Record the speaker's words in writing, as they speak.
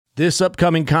This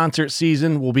upcoming concert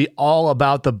season will be all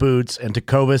about the boots, and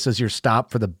Tecovas is your stop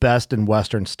for the best in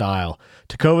Western style.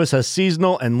 Tecovas has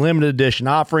seasonal and limited edition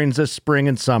offerings this spring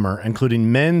and summer,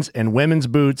 including men's and women's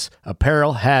boots,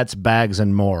 apparel, hats, bags,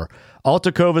 and more. All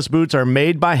Tecovas boots are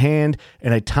made by hand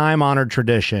in a time-honored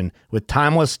tradition with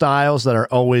timeless styles that are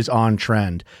always on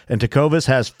trend. And Tecovas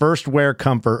has first wear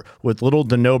comfort with little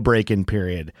to no break-in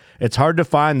period. It's hard to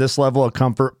find this level of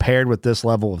comfort paired with this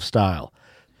level of style.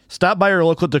 Stop by your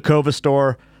local Tecovas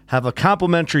store, have a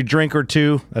complimentary drink or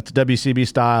two, that's WCB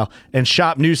style, and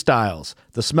shop new styles.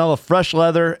 The smell of fresh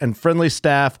leather and friendly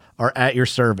staff are at your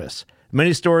service.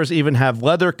 Many stores even have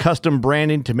leather custom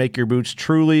branding to make your boots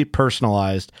truly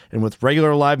personalized. And with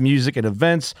regular live music and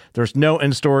events, there's no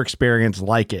in-store experience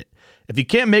like it. If you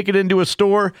can't make it into a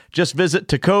store, just visit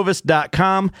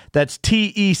tecovas.com. That's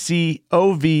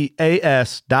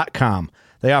TECOVAS.com.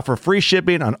 They offer free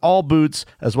shipping on all boots,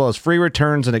 as well as free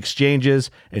returns and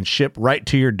exchanges, and ship right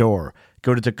to your door.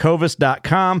 Go to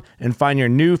tecovas.com and find your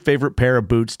new favorite pair of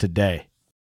boots today.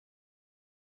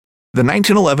 The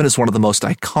 1911 is one of the most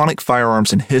iconic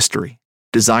firearms in history.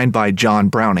 Designed by John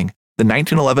Browning, the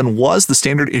 1911 was the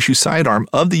standard issue sidearm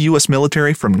of the U.S.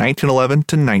 military from 1911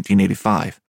 to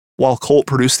 1985. While Colt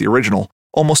produced the original,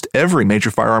 almost every major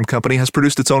firearm company has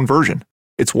produced its own version.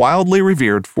 It's wildly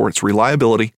revered for its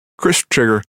reliability, crisp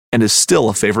trigger, and is still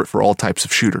a favorite for all types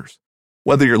of shooters.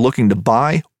 Whether you're looking to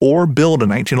buy or build a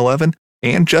 1911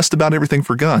 and just about everything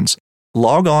for guns,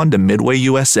 log on to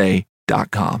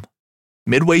MidwayUSA.com.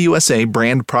 Midway USA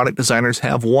brand product designers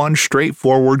have one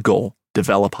straightforward goal: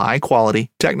 develop high-quality,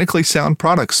 technically sound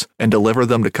products and deliver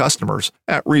them to customers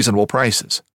at reasonable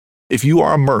prices. If you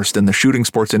are immersed in the shooting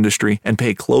sports industry and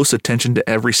pay close attention to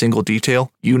every single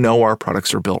detail, you know our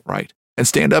products are built right and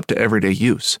stand up to everyday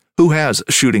use. Who has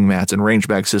shooting mats and range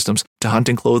bag systems to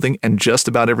hunting clothing and just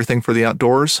about everything for the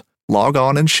outdoors? Log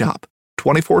on and shop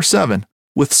 24/7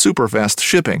 with super fast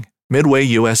shipping.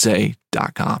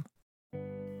 MidwayUSA.com.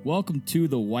 Welcome to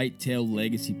the Whitetail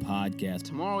Legacy Podcast.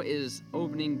 Tomorrow is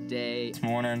opening day. This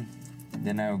morning,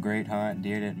 didn't have a great hunt.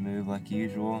 Deer didn't move like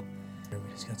usual. We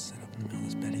just got set up in the middle of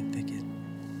this bedding thicket.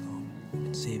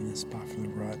 Saving this spot for the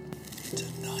rut. It's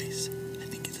a nice, I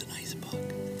think it's a nice buck.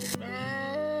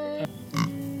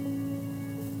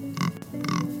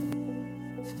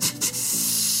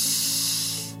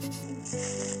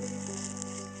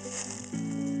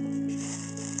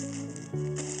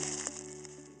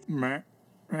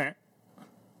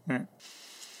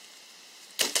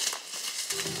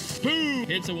 Boom!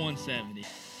 Hits a 170.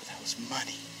 That was money.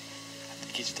 I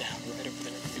think he's down right over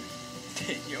there, maybe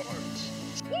 10 yards.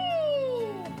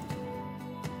 Woo!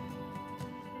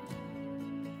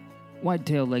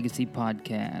 Whitetail Legacy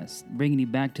Podcast, bringing you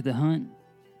back to the hunt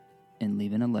and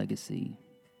leaving a legacy.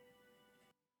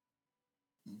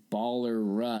 Baller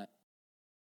rut.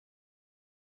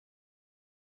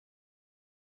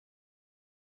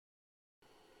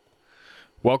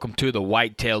 Welcome to the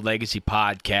Whitetail Legacy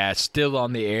Podcast, still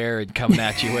on the air and coming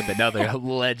at you with another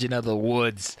legend of the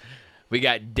woods. We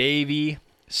got Davey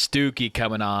Stookie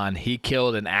coming on. He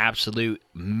killed an absolute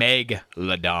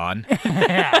megalodon.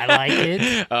 I like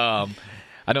it. I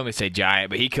normally say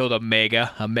giant, but he killed a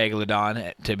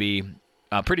megalodon to be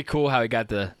pretty cool how he got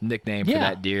the nickname for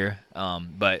that deer.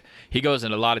 But he goes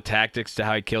into a lot of tactics to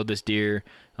how he killed this deer.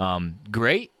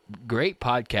 Great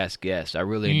podcast guest. I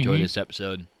really enjoyed this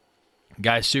episode.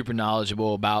 Guy's super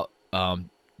knowledgeable about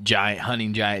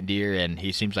hunting giant deer, and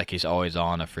he seems like he's always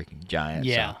on a freaking giant.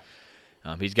 Yeah.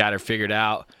 So, he's got her figured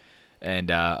out,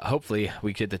 and hopefully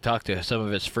we get to talk to some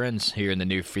of his friends here in the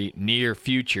near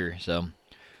future. So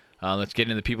let's get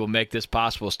into the people who make this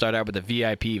possible. Start out with the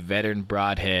VIP Veteran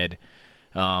Broadhead.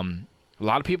 A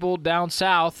lot of people down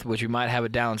south, which we might have a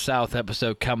down south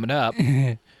episode coming up.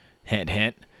 Hint,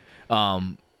 hint.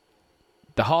 The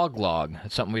hog log.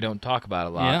 That's something we don't talk about a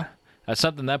lot. Yeah. That's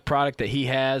something, that product that he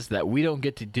has that we don't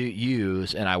get to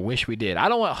use, and I wish we did. I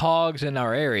don't want hogs in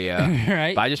our area,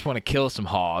 right? But I just want to kill some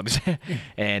hogs.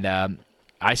 And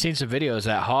I seen some videos of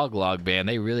that hog log band.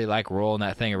 They really like rolling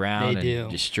that thing around and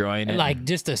destroying it. Like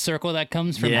just a circle that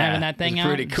comes from having that thing it's out.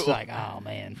 Pretty cool. It's like, oh,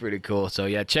 man. Pretty cool. So,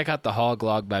 yeah, check out the hog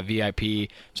log by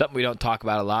VIP. Something we don't talk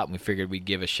about a lot, and we figured we'd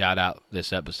give a shout-out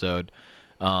this episode.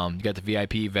 You got the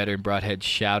VIP Veteran Broadhead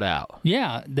shout-out.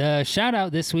 Yeah, the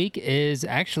shout-out this week is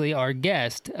actually our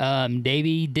guest.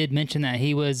 Davey did mention that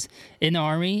he was in the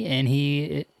Army, and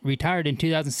he retired in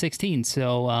 2016.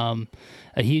 So a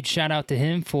huge shout-out to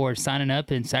him for signing up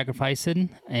and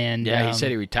sacrificing. And yeah, he said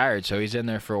he retired, so he's in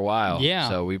there for a while. Yeah.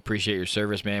 So we appreciate your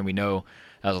service, man. We know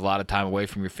that was a lot of time away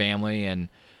from your family and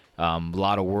a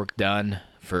lot of work done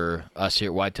for us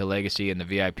here at Whitetail Legacy and the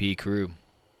VIP crew.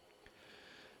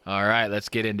 All right, let's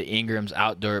get into Ingram's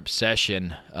Outdoor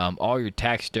Obsession. All your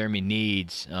taxidermy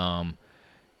needs.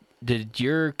 Did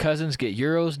your cousins get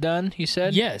Euros done, you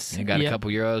said? Yes. They got a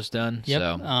couple Euros done? Yep.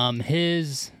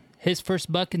 So. His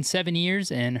first buck in 7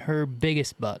 years and her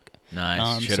biggest buck.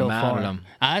 Nice. Should have so mounted far. them.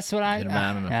 That's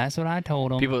what I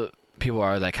told them. People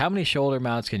are like, how many shoulder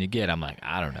mounts can you get? I'm like,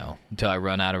 I don't know. Until I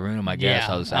run out of room, I guess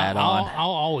I'll just add on. I'll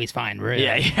always find room.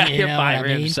 Yeah, you'll find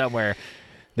room somewhere.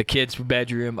 The kids'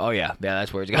 bedroom. Oh, yeah,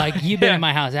 that's where it's going. Like, you've been in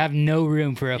my house. I have no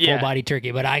room for a full-body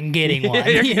turkey, but I'm getting one.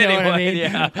 You know what I mean?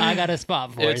 Yeah. I got a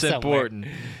spot for it It's important.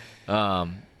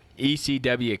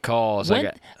 ECW calls.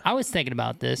 I was thinking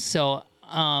about this. So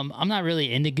I'm not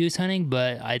really into goose hunting,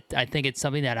 but I think it's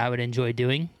something that I would enjoy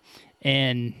doing.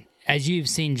 And as you've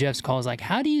seen Jeff's calls, like,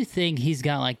 how do you think he's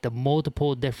got, like, the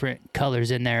multiple different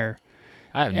colors in there?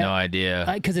 I have no idea.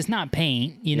 Because it's not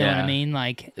paint, you know what I mean?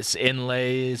 Like, it's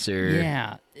inlays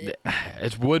or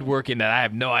it's woodworking that I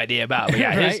have no idea about. But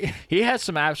yeah, right? He has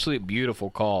some absolute beautiful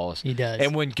calls. He does.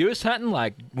 And when goose hunting,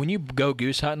 like when you go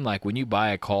goose hunting, like when you buy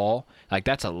a call, like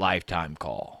that's a lifetime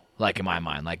call. Like in my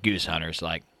mind, like goose hunters,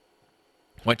 like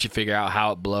once you figure out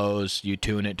how it blows, you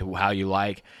tune it to how you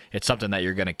like. It's something that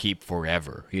you're gonna keep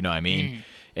forever. You know what I mean?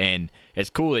 And it's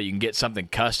cool that you can get something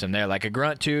custom there, like a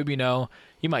grunt tube. You know,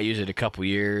 you might use it a couple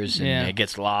years and it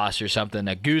gets lost or something.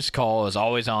 A goose call is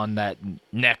always on that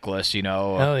necklace, you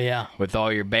know. Oh, yeah. With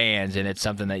all your bands, and it's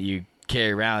something that you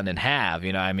carry around and have,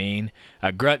 you know what I mean?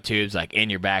 A grunt tube's like in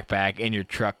your backpack, in your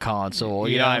truck console,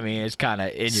 you know what I mean? It's kind of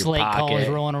in your Slate pocket. calls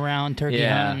rolling around, turkey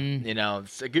hunting. You know,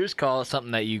 a goose call is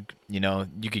something that you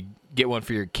could get one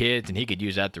for your kids, and he could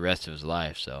use that the rest of his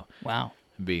life. So wow,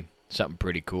 it'd be something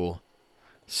pretty cool.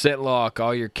 Scentlock,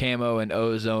 all your camo and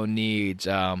ozone needs.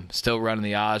 Still running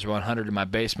the Oz 100 in my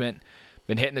basement.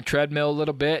 Been hitting the treadmill a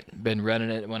little bit. Been running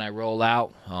it when I roll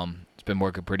out. It's been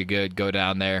working pretty good. Go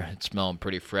down there. It's smelling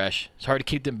pretty fresh. It's hard to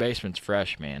keep them basements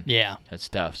fresh, man. Yeah. That's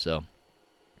tough. So,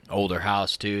 older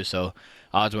house, too. So,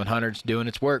 Oz 100's doing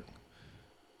its work.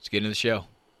 Let's get into the show.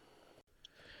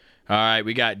 All right,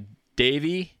 we got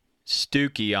Davey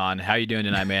Stuckey on. How you doing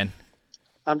tonight, man?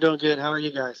 I'm doing good. How are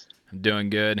you guys? I'm doing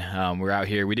good. We're out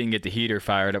here. We didn't get the heater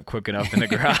fired up quick enough in the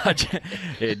garage.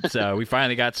 We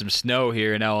finally got some snow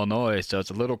here in Illinois, so it's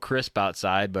a little crisp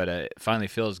outside, but it finally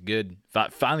feels good.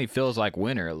 Finally feels like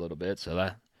winter a little bit,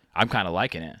 so I'm kind of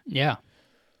liking it. Yeah.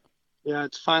 Yeah,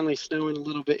 it's finally snowing a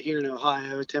little bit here in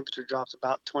Ohio. Temperature drops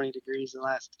about 20 degrees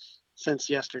since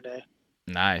yesterday.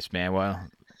 Nice, man. Well,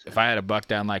 if I had a buck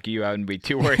down like you, I wouldn't be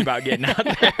too worried about getting out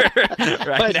there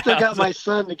I still got my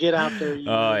son to get out there.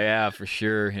 Oh, yeah, for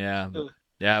sure. Yeah.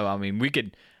 Yeah, well, I mean, we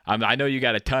could – I know you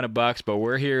got a ton of bucks, but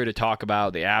we're here to talk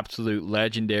about the absolute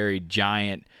legendary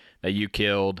giant that you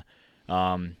killed.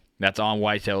 That's on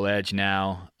Whitetail Edge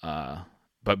now.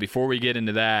 But before we get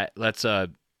into that, let's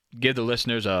give the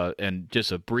listeners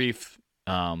just a brief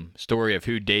story of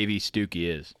who Davey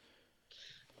Stuckey is.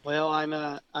 Well,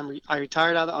 I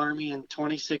retired out of the Army in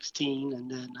 2016, and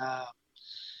then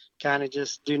kind of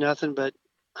just do nothing but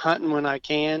hunting when I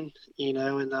can,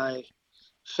 and I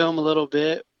film a little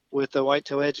bit with the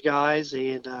Whitetail Edge guys,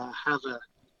 and have a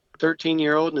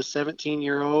 13-year-old and a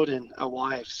 17-year-old and a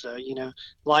wife. So,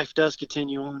 life does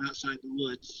continue on outside the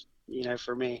woods,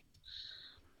 for me.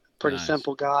 Pretty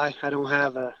simple guy. I don't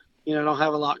have a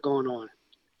lot going on.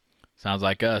 Sounds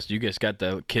like us. You just got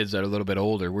the kids that are a little bit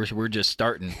older. We're just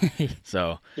starting.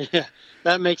 So yeah,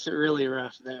 that makes it really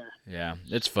rough there. Yeah,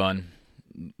 it's fun.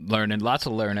 Learning, lots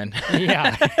of learning.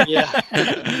 Yeah. Yeah.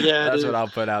 That's what I'll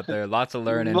put out there. Lots of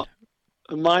learning.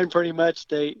 Mine pretty much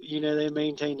they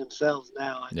maintain themselves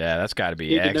now. Yeah, that's got to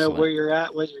be excellent. You know where you're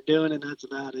at, what you're doing, and that's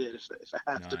about it. If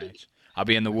I have to be. I'll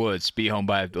be in the woods. Be home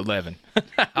by 11.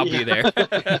 I'll be there.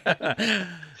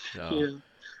 Yeah.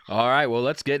 All right, well,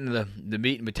 let's get into the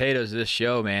meat and potatoes of this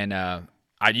show, man.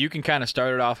 You can kind of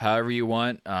start it off however you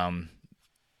want.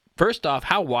 First off,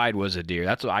 how wide was the deer?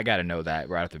 That's what I got to know that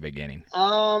right at the beginning.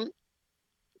 The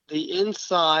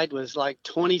inside was like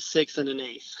 26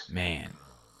 1/8. Man,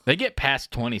 they get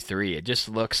past 23. It just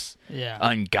looks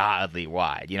ungodly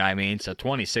wide. You know what I mean? So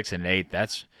 26 1/8.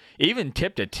 That's even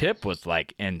tip to tip was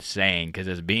like insane because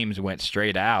his beams went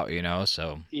straight out.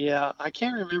 So yeah, I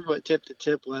can't remember what tip to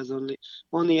tip was on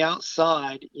the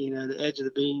outside. The edge of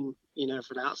the beam.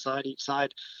 From the outside, each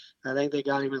side. I think they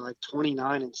got him at like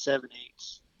 29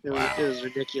 7/8. It was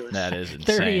ridiculous. That is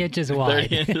insane. 30 inches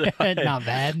wide. Not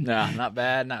bad. No, not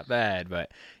bad.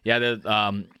 But yeah,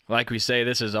 like we say,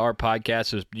 this is our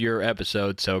podcast. It's your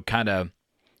episode, so kind of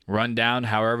run down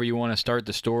however you want to start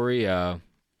the story,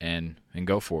 and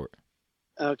go for it.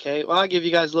 Okay. Well, I'll give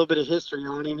you guys a little bit of history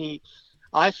on him.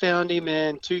 I found him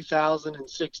in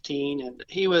 2016, and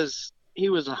he was he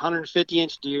was a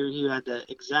 150-inch deer. He had the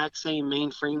exact same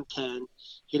mainframe 10.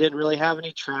 He didn't really have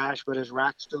any trash, but his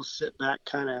rack still sit back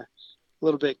kind of a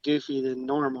little bit goofy than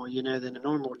normal, than a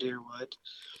normal deer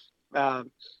would.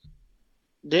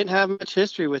 Didn't have much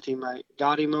history with him. I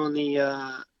got him on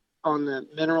the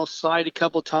mineral site a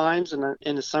couple times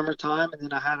in the summertime, and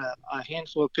then I had a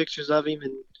handful of pictures of him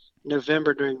in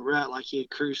November during rut, like he had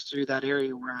cruised through that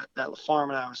area that farm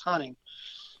that I was hunting.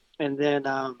 And then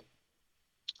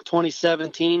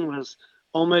 2017 was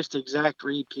almost exact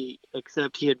repeat,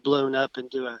 except he had blown up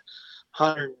into a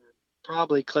 100,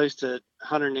 probably close to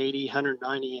 180,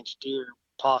 190 inch deer,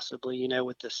 possibly,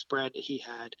 with the spread that he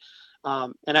had.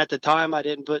 And at the time, I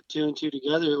didn't put two and two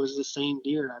together. It was the same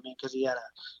deer. I mean, because he had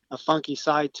a funky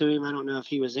side to him. I don't know if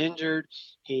he was injured.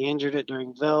 He injured it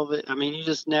during velvet. I mean, you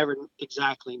just never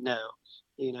exactly know,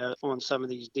 on some of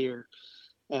these deer.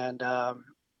 And,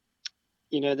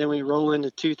 then we roll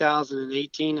into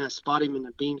 2018. I spot him in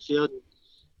the bean field and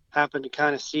happened to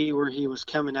kind of see where he was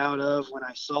coming out of when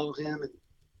I saw him and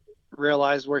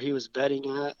realized where he was bedding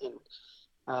at.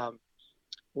 And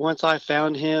once I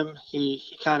found him, he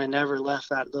kind of never left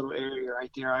that little area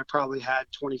right there. I probably had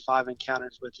 25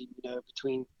 encounters with him,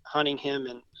 between hunting him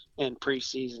and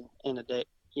preseason in a day,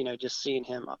 just seeing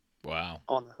him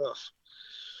on the hoof.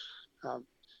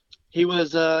 He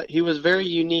was very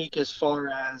unique as far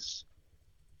as,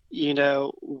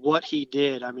 what he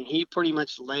did. I mean, he pretty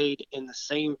much laid in the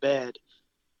same bed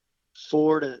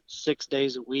 4 to 6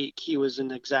 days a week. He was in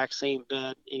the exact same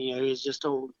bed. And, he was just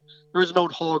there was an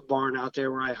old hog barn out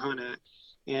there where I hunt at.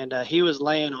 And he was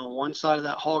laying on one side of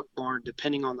that hog barn,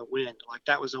 depending on the wind. Like,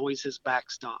 that was always his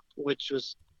backstop, which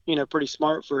was, pretty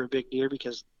smart for a big deer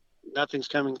because nothing's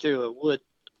coming through a wood,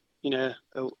 the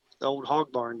old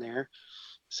hog barn there.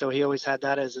 So he always had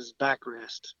that as his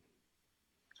backrest.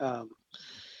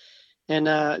 And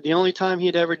the only time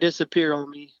he'd ever disappear on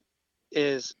me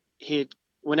is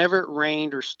whenever it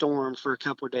rained or stormed for a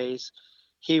couple of days,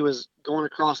 he was going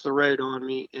across the road on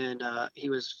me, and he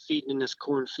was feeding in this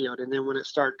cornfield. And then when it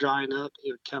started drying up,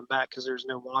 he would come back because there's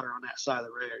no water on that side of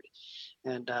the road.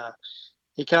 And I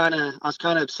was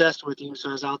kind of obsessed with him, so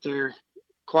I was out there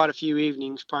quite a few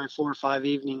evenings, probably 4 or 5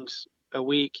 evenings a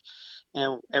week.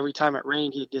 And every time it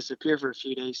rained, he'd disappear for a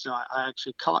few days. So I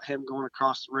actually caught him going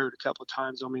across the road a couple of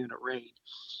times on me when it rained.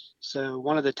 So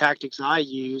one of the tactics I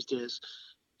used is,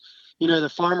 the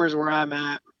farmers where I'm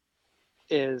at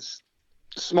is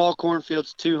small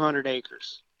cornfields, 200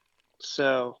 acres.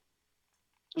 So,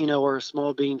 we're a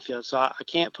small bean field. So I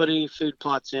can't put any food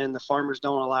plots in. The farmers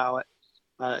don't allow it.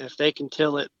 If they can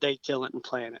till it, they till it and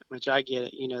plant it, which I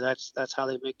get it. That's how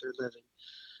they make their living.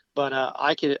 But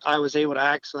I was able to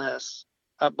access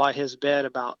up by his bed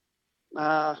about,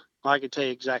 I could tell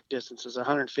you exact distances,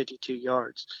 152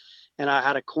 yards. And I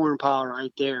had a corn pile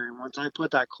right there. And once I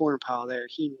put that corn pile there,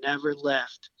 he never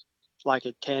left like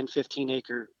a 10, 15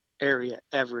 acre area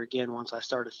ever again once I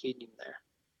started feeding him there.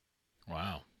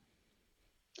 Wow.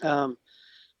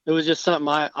 It was just something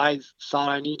I thought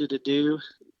I needed to do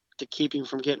to keep him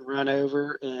from getting run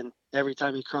over. And every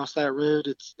time he crossed that road,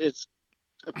 it's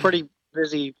a pretty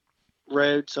busy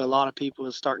road, so a lot of people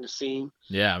are starting to see him.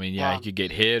 Yeah, I mean, he could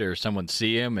get hit or someone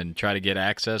see him and try to get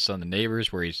access on the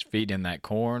neighbors where he's feeding in that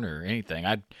corn or anything.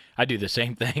 I'd do the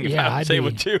same thing if I was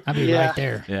able to. I'd be right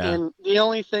there. Yeah. And the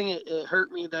only thing it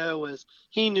hurt me, though, was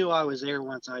he knew I was there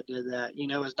once I did that.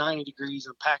 It was 90 degrees.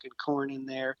 I'm packing corn in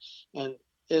there, and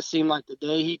it seemed like the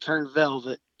day he turned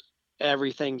velvet,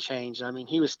 everything changed. I mean,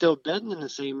 he was still bedding in the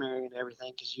same area and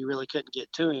everything because you really couldn't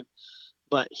get to him.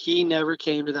 But he never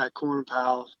came to that corn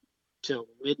pile till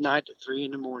midnight to 3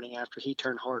 in the morning after he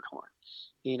turned hardhorn.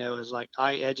 It was like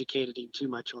I educated him too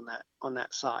much on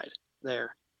that side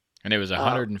there. And it was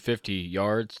 150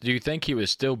 yards. Do you think he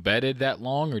was still bedded that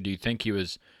long, or do you think he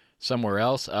was somewhere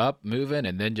else up moving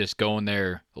and then just going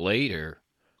there later?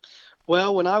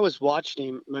 Well, when I was watching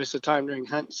him most of the time during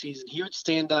hunting season, he would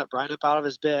stand up right up out of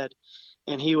his bed,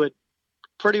 and he would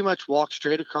pretty much walk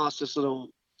straight across this little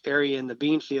area in the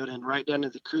bean field and right down to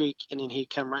the creek, and then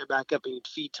he'd come right back up and he'd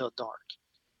feed till dark.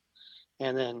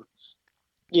 And then,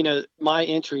 my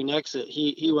entry and exit,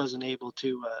 he wasn't able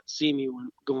to see me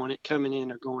when coming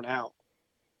in or going out.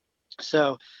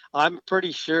 So I'm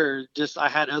pretty sure I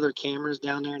had other cameras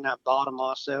down there in that bottom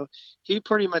also. He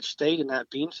pretty much stayed in that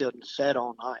bean field and fed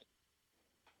all night.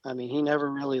 I mean, he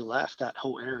never really left that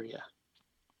whole area.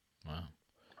 Wow.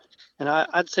 And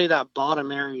I'd say that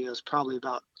bottom area is probably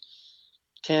about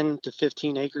 10 to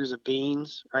 15 acres of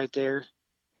beans right there,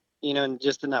 and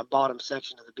just in that bottom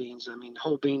section of the beans. I mean, the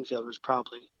whole bean field was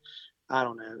probably,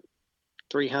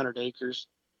 300 acres.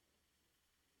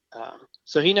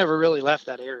 So he never really left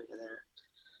that area there.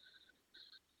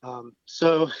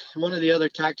 So one of the other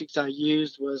tactics I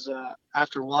used was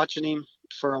after watching him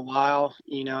for a while,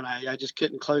 and I just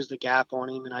couldn't close the gap on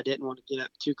him, and I didn't want to get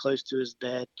up too close to his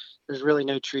bed. There's really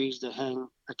no trees to hang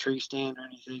a tree stand or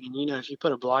anything. And, if you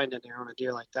put a blind in there on a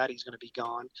deer like that, he's going to be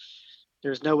gone.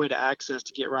 There's no way to access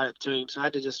to get right up to him. So I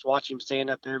had to just watch him stand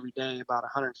up every day about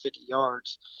 150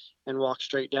 yards and walk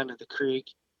straight down to the creek.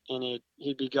 And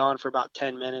he'd be gone for about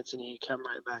 10 minutes and he'd come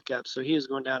right back up. So he was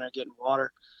going down there getting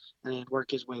water and he'd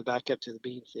work his way back up to the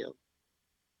bean field.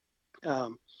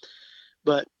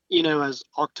 But, as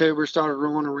October started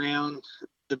rolling around,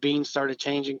 the beans started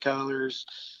changing colors,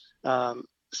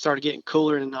 started getting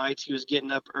cooler in the nights. He was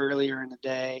getting up earlier in the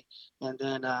day. And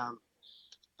then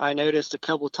I noticed a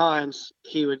couple of times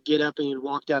he would get up and he'd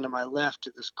walk down to my left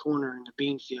to this corner in the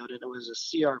bean field, and it was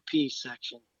a CRP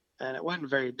section. And it wasn't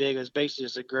very big. It was basically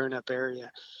just a grown-up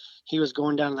area. He was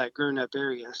going down to that grown-up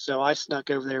area. So I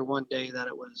snuck over there one day that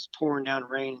it was pouring down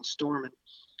rain and storming.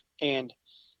 And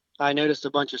I noticed a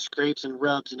bunch of scrapes and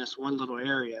rubs in this one little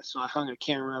area. So I hung a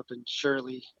camera up, and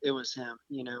surely it was him,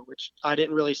 which I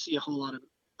didn't really see a whole lot of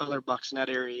other bucks in that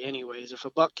area anyways. If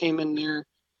a buck came in there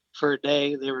for a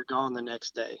day, they were gone the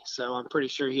next day. So I'm pretty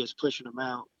sure he was pushing them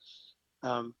out.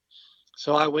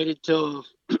 So I waited till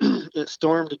it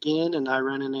stormed again, and I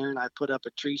ran in there and I put up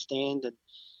a tree stand,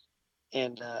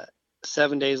 and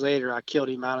 7 days later I killed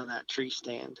him out of that tree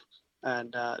stand.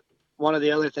 And one of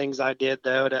the other things I did,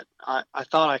 though, that I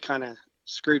thought I kind of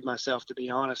screwed myself, to be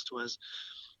honest, was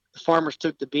the farmers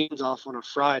took the beans off on a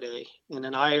Friday, and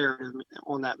then I aired them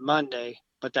on that Monday.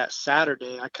 But that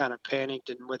Saturday, I kind of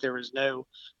panicked, and there was no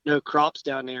crops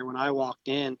down there. When I walked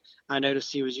in, I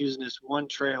noticed he was using this one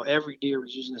trail. Every deer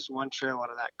was using this one trail out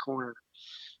of that corner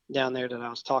down there that I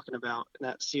was talking about,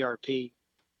 that CRP.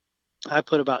 I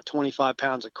put about 25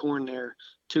 pounds of corn there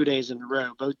 2 days in a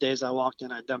row. Both days I walked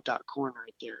in, I dumped out corn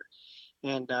right there.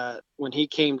 And when he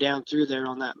came down through there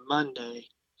on that Monday,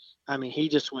 he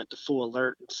just went to full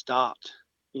alert and stopped,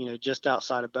 just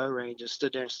outside of bow range, just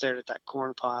stood there and stared at that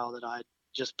corn pile that I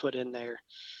just put in there.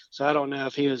 So I don't know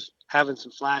if he was having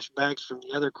some flashbacks from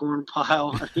the other corn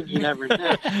pile. You never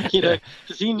know,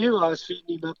 because he knew I was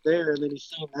feeding him up there, and then he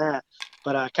seen that.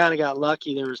 But I kind of got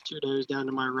lucky. There was 2 does down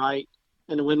to my right,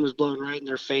 and the wind was blowing right in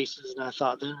their faces, and I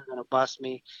thought they were going to bust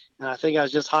me. And I think I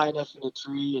was just high enough in the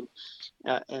tree,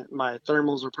 and my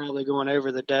thermals were probably going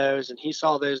over the does, and he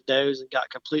saw those does and got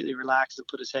completely relaxed and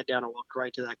put his head down and walked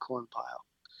right to that corn pile.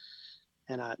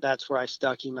 And that's where I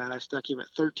stuck him at. I stuck him at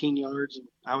 13 yards, and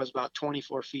I was about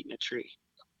 24 feet in a tree.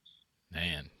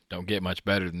 Man, don't get much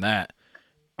better than that.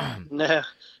 No,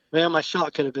 man, my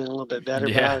shot could have been a little bit better,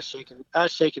 but I was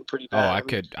shaking pretty bad.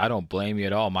 I don't blame you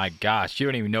at all. My gosh, you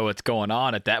don't even know what's going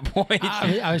on at that point.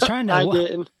 I was trying to. I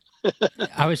didn't.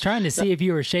 I was trying to see if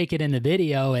you were shaking in the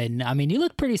video, and you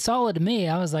look pretty solid to me.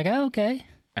 I was like, oh, okay.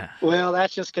 Well,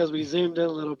 that's just because we zoomed in a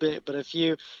little bit. But if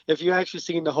you actually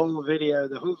seen the whole video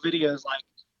is like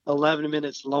 11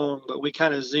 minutes long. But we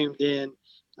kind of zoomed in,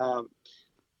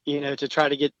 to try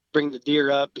to bring the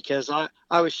deer up, because I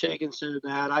was shaking so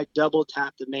bad. I double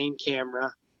tapped the main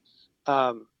camera.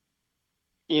 I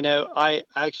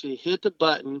actually hit the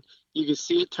button. You can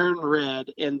see it turn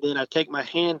red, and then I take my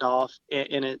hand off,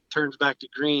 and it turns back to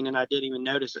green, and I didn't even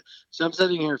notice it. So I'm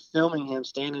sitting here filming him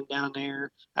standing down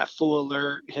there at full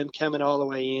alert, him coming all the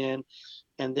way in.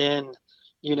 And then,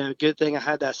 good thing I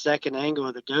had that second angle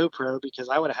of the GoPro, because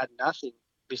I would have had nothing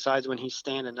besides when he's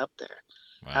standing up there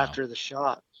after the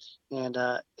shot. And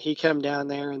he come down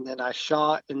there, and then I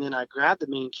shot, and then I grabbed the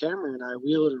main camera, and I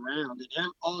wheeled it around. And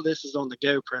all this is on the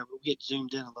GoPro, but we get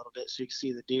zoomed in a little bit so you can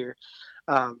see the deer.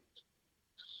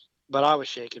 But I was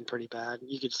shaking pretty bad.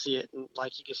 You could see it, and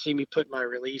you could see me put my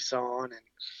release on,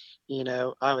 and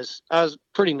I was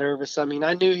pretty nervous. I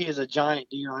knew he was a giant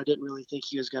deer. I didn't really think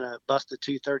he was going to bust the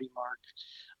 230 mark.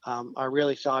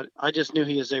 I just knew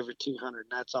he was over 200,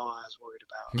 and that's all I was worried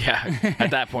about. Yeah,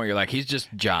 at that point, you're like, he's just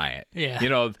giant. Yeah.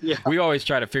 We always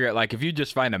try to figure out, if you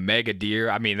just find a mega deer,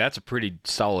 that's a pretty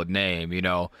solid name,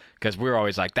 because we're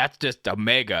always like, that's just a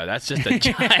mega, that's just a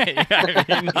giant.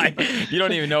 You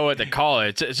don't even know what to call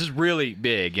it. It's just really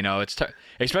big, It's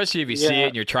especially if you see it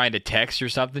and you're trying to text or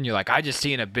something, you're like, I just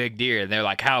seen a big deer, and they're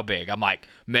like, how big? I'm like,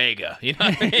 mega. You know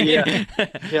what I mean?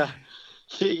 Yeah.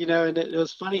 And it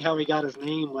was funny how he got his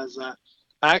name. Was I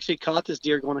actually caught this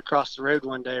deer going across the road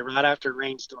one day right after a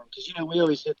rainstorm, because we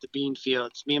always hit the bean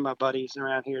fields. Me and my buddies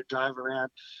around here drive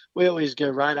around. We always go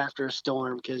right after a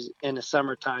storm, because in the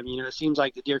summertime, it seems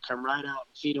like the deer come right out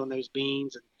and feed on those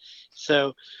beans. And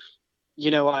so,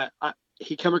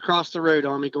 he come across the road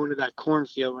on me going to that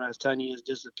cornfield when I was telling you he was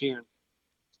disappearing.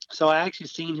 So I actually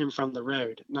seen him from the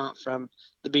road, not from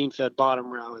the bean field bottom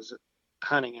where I was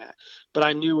hunting at, but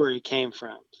I knew where he came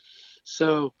from.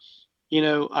 So,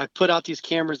 I put out these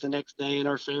cameras the next day, and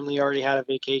our family already had a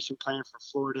vacation planned for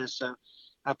Florida. So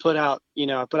I put out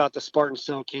the Spartan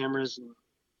cell cameras,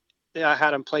 and I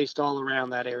had them placed all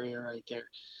around that area right there.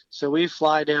 So we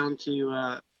fly down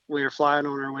to, we were flying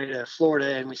on our way to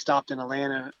Florida, and we stopped in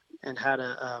Atlanta and had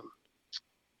a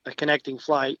connecting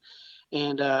flight.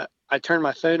 And I turned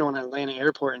my phone on at Atlanta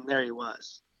airport, and there he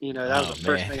was. That was the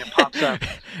first thing that pops up.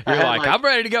 You're like, I'm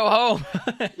ready to go home.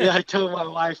 Yeah, I told my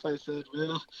wife, I said,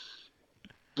 well,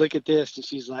 look at this. And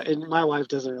she's like, and my wife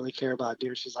doesn't really care about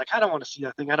deer. She's like, I don't want to see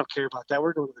that thing. I don't care about that.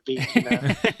 We're going to the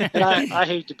beach. And I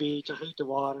hate the beach. I hate the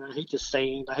water. I hate the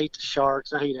sand. I hate the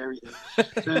sharks. I hate everything.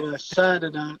 So my son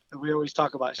and I, we always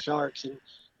talk about sharks,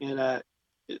 and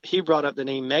he brought up the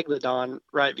name Megalodon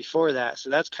right before that. So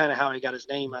that's kind of how he got his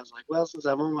name. I was like, well, since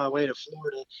I'm on my way to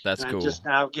Florida, that's cool. I'm just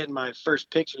now getting my first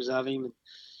pictures of him.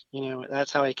 And,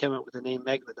 that's how he came up with the name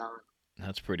Megalodon.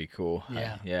 That's pretty cool.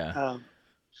 Yeah. Yeah.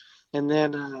 And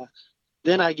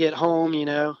then I get home,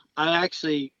 I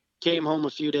actually came home a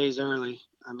few days early.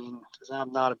 I mean, 'cause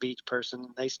I'm not a beach person.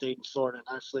 They stayed in Florida,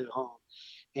 and I flew home.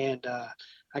 And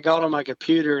I got on my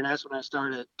computer, and that's when I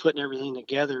started putting everything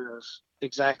together of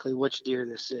exactly which deer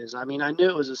this is. I mean, I knew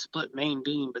it was a split main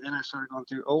beam, but then I started going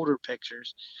through older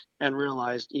pictures and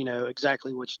realized,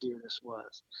 exactly which deer this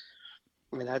was.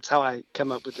 I mean, that's how I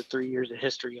come up with the 3 years of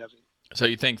history of it. So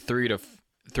you think 3 to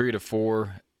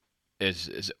 4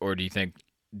 is, or do you think,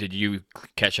 did you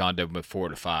catch on to him with 4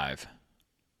 to 5?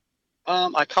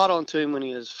 I caught on to him when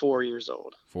he was 4 years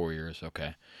old. 4 years,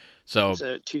 okay. So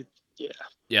yeah.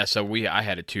 Yeah, so I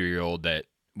had a 2-year-old that,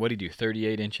 what did he do,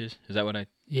 38 inches? Is that what I?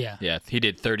 Yeah. Yeah, he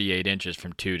did 38 inches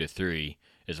from 2 to 3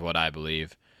 is what I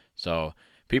believe. So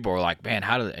people were like, man,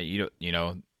 how do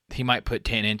he might put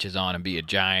 10 inches on and be a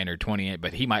giant, or 20,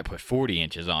 but he might put 40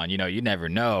 inches on. You never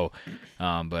know.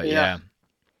 But yeah.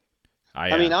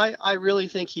 I mean, I really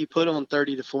think he put on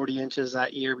 30 to 40 inches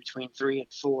that year between 3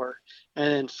 and 4.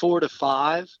 And then 4 to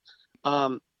 5,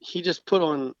 he just put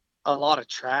on a lot of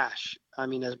trash. I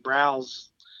mean, his browse,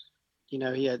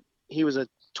 he was a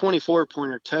 24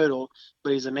 pointer total,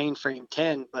 but he's a mainframe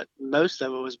 10, but most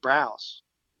of it was browse.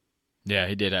 Yeah,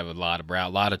 he did have a lot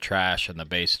of trash on the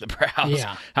base of the browse.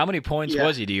 Yeah. How many points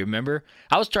was he? Do you remember?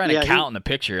 I was trying to count in the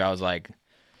picture. I was like,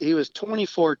 he was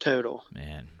 24 total.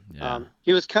 Man. Yeah.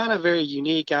 He was kind of very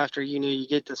unique after, you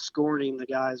get to scoring him. The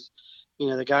guys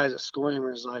that scored him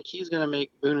was like, he's going to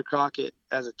make Boone Crockett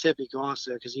as a typical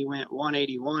also, because he went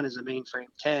 181 as a mainframe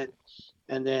 10.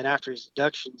 And then after his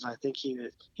deductions, I think he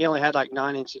only had like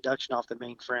 9-inch deduction off the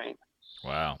main frame.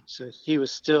 Wow. So he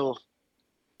was still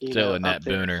a net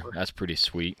booner. That's pretty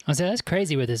sweet. I said that's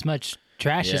crazy with as much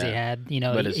trash as he had,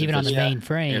 even on the main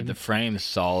frame. If the frame's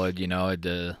solid,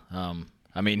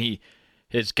 I mean,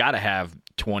 he's got to have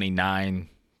 29,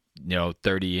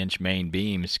 30-inch main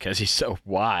beams because he's so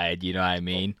wide, you know what I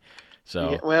mean?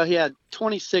 So. Yeah, well, he had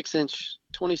 26 and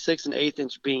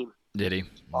 1/8-inch beam. Did he?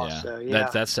 Also, yeah.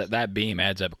 That beam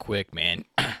adds up quick, man.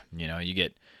 You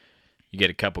get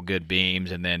a couple good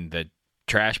beams, and then the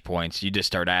trash points, you just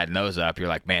start adding those up. You're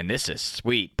like, man, this is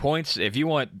sweet. Points, if you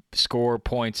want score,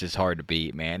 points is hard to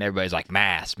beat, man. Everybody's like,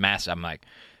 mass. I'm like,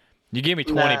 you give me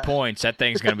 20 points, that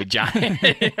thing's going to be giant.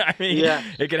 I mean,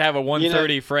 it could have a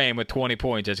 130 frame with 20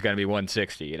 points. It's going to be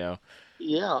 160,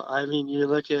 Yeah, I mean, you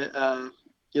look at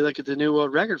the new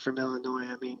world record from Illinois.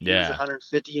 I mean, he was a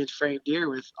 150-inch frame deer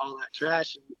with all that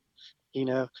trash.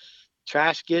 And,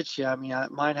 trash gets you. I mean,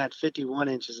 mine had 51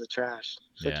 inches of trash,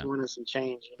 51 and some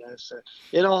change, so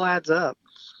it all adds up.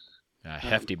 A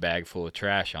hefty bag full of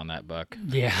trash on that buck.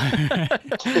 Yeah.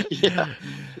 Yeah.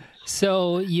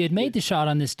 So you had made the shot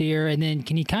on this deer, and then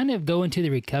can you kind of go into the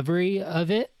recovery of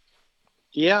it?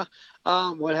 Yeah.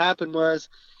 What happened was,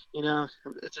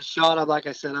 it's a shot like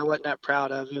I said, I wasn't that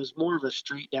proud of. It was more of a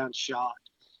straight down shot.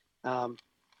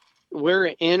 Where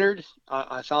it entered,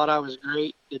 I thought I was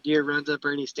great. The deer runs up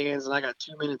there and he stands, and I got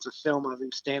 2 minutes of film of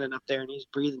him standing up there, and he's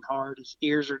breathing hard. His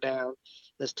ears are down,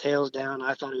 his tail's down.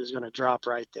 I thought he was going to drop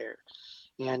right there.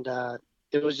 And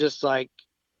it was just like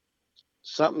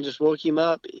something just woke him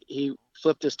up. He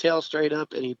flipped his tail straight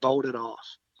up, and he bolted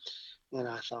off. And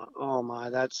I thought, oh my,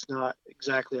 that's not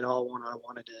exactly at all what I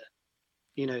wanted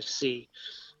to, see.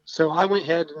 So I went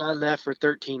ahead and I left for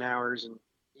 13 hours, and,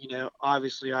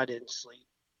 obviously I didn't sleep.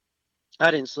 I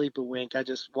didn't sleep a wink. I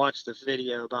just watched the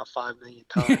video about 5 million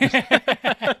times.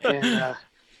 And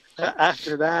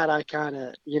after that, I kind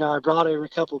of, I brought over a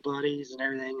couple buddies and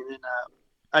everything. And then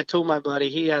I told my buddy,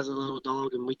 he has a little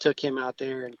dog, and we took him out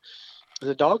there. And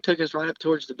the dog took us right up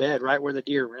towards the bed, right where the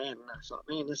deer ran. And I thought,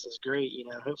 man, this is great.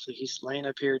 Hopefully he's laying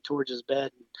up here towards his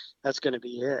bed, and that's going to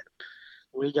be it.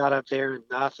 we got up there and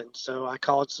nothing. So I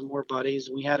called some more buddies.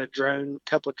 We had a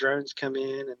couple of drones come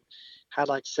in, and had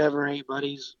like 7 or 8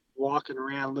 buddies walking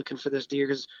around looking for this deer,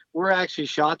 because we're actually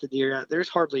shot the deer at. There's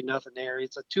hardly nothing there.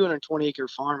 It's a 220-acre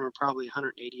farm, and probably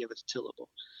 180 of it's tillable.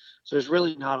 So there's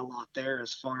really not a lot there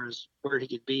as far as where he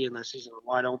could be unless he's in a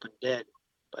wide open dead.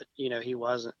 But, he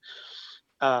wasn't.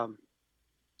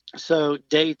 So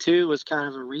day 2 was kind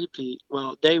of a repeat.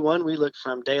 Well, day 1, we looked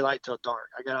from daylight till dark.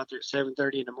 I got out there at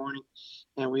 7:30 in the morning,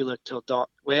 and we looked till dark.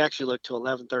 We actually looked till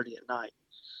 11:30 at night,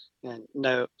 and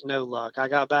no luck. I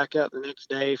got back up the next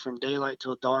day from daylight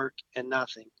till dark, and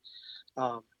nothing.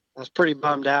 I was pretty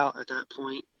bummed out at that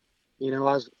point. I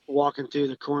was walking through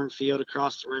the cornfield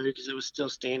across the road because it was still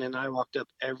standing. I walked up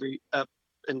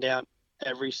and down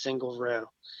every single row,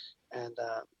 and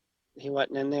he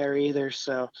wasn't in there either.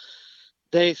 So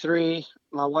day 3,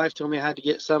 my wife told me I had to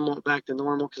get somewhat back to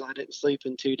normal because I didn't sleep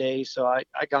in 2 days. So I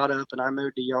got up and I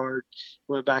mowed the yard,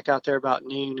 went back out there about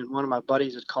noon, and one of my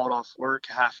buddies had called off work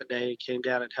half a day, came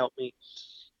down and helped me.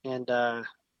 And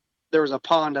there was a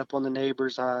pond up on the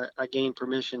neighbors. I gained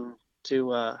permission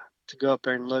to go up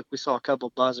there and look. We saw a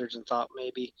couple buzzards and thought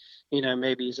maybe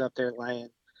he's up there laying.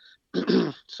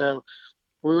 So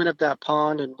we went up that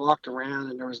pond and walked around,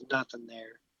 and there was nothing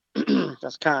there.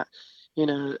 That's kind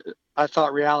of, I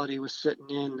thought reality was sitting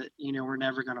in that, we're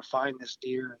never going to find this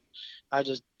deer.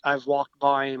 I've walked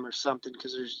by him or something,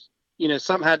 because there's,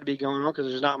 something had to be going on, because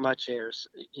there's not much air. So,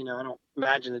 I don't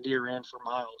imagine the deer ran for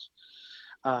miles.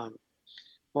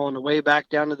 Well, on the way back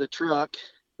down to the truck,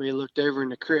 we looked over in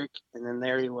the creek, and then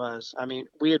there he was. I mean,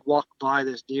 we had walked by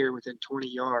this deer within 20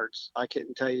 yards. I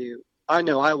couldn't tell you. I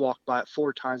know I walked by it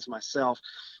 4 times myself.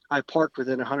 I parked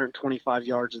within 125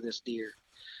 yards of this deer,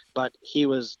 but he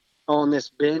was on this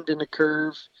bend in the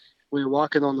curve. We were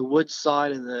walking on the wood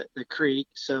side of the creek.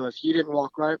 So if you didn't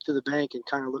walk right up to the bank and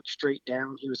kind of look straight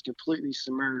down, he was completely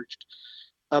submerged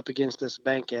up against this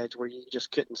bank edge where you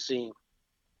just couldn't see him.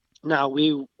 Now,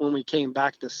 when we came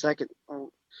back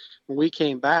when we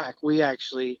came back, we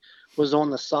actually was on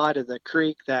the side of the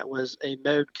creek that was a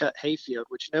mowed cut hayfield,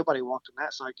 which nobody walked on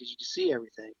that side because you could see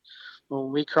everything.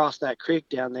 When we crossed that creek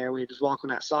down there, we just walk on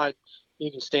that side. You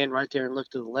can stand right there and look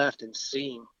to the left and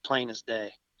see him plain as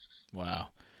day. Wow.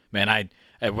 Man,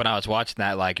 when I was watching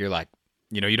that, like, you're like,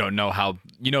 you don't know how,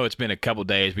 it's been a couple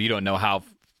days, but you don't know how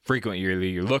frequent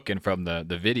you're looking from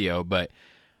the video. But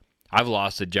I've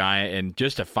lost a giant, and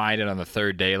just to find it on the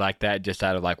 3rd day like that, just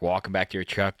out of like walking back to your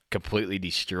truck, completely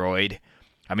destroyed.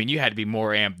 I mean, you had to be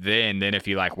more amped than if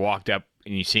you like walked up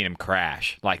and you seen him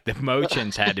crash. Like, the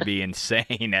motions had to be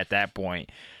insane at that point.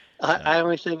 The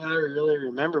only thing I really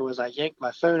remember was I yanked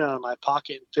my phone out of my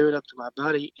pocket and threw it up to my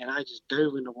buddy, and I just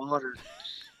dove in the water.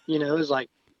 It was like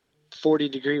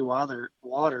 40-degree water,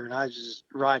 and I was just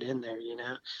right in there,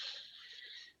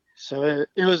 So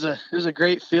it was a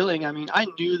great feeling. I mean, I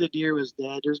knew the deer was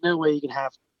dead. There's no way you can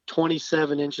have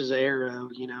 27 inches of arrow.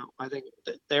 I think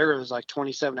the arrow was like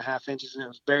 27.5 inches, and it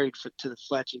was buried to the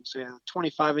fletching. So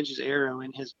 25 inches arrow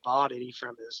in his body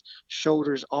from his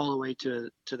shoulders all the way to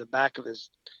the back of his,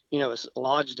 it's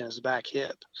lodged in his back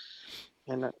hip.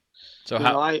 And so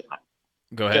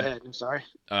go ahead. I'm sorry.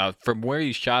 From where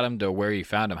you shot him to where you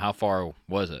found him, how far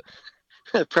was it?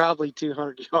 Probably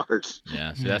 200 yards.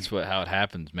 Yeah, so that's how it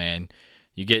happens, man.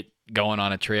 You get going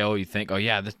on a trail, you think, oh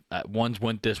yeah, this one's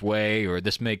went this way, or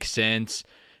this makes sense,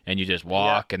 and you just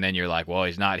walk, and then you're like, well,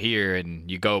 he's not here,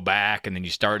 and you go back, and then you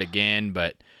start again.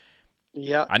 But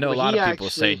I know a lot of people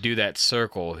say do that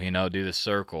circle, do the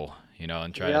circle,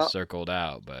 and try to circle it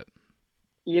out. But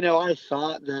I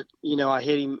thought that I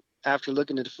hit him after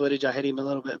looking at the footage. I hit him a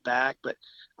little bit back, but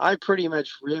I pretty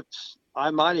much ripped. I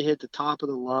might have hit the top of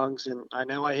the lungs, and I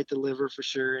know I hit the liver for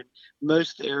sure. And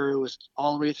most of the arrow was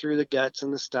all the way through the guts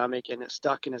and the stomach, and it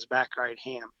stuck in his back right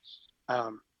ham.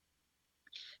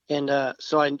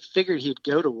 So I figured he'd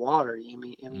go to water.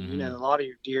 A lot of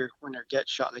your deer, when they're gut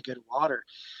shot, they go to water.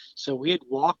 So we had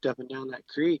walked up and down that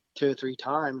creek 2 or 3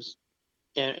 times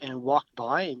and walked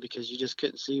by him because you just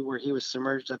couldn't see where he was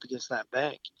submerged up against that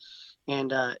bank.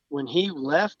 And when he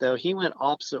left, though, he went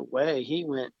opposite way. He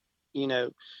went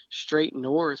straight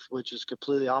north, which is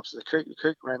completely opposite the creek. The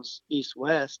creek runs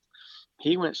east-west.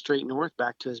 He went straight north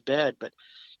back to his bed. But,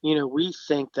 we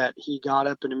think that he got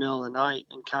up in the middle of the night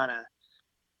and kind of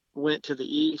went to the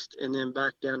east and then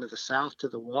back down to the south to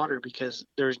the water, because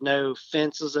there's no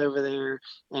fences over there,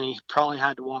 and he probably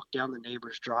had to walk down the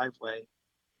neighbor's driveway.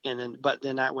 But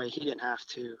then that way he didn't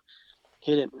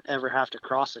ever have to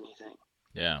cross anything.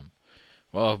 Yeah.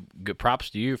 Well, good props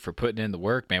to you for putting in the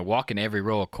work, man. Walking every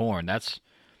row of corn,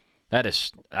 that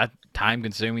is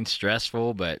time-consuming,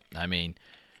 stressful, but, I mean,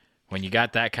 when you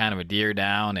got that kind of a deer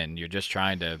down and you're just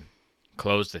trying to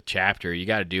close the chapter, you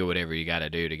got to do whatever you got to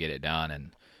do to get it done,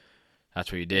 and that's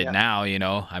what you did. Yeah.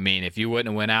 Now, I mean, if you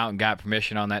wouldn't have went out and got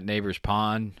permission on that neighbor's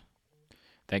pond,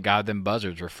 thank God them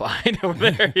buzzards were flying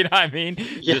over there, you know what I mean?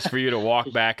 Yeah. Just for you to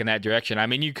walk back in that direction. I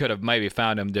mean, you could have maybe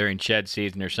found them during shed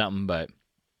season or something, but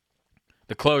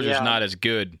the closure's not as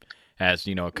good as,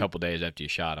 a couple days after you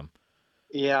shot them.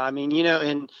 Yeah, I mean,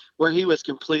 and where he was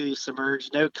completely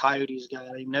submerged, no coyotes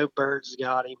got him, no birds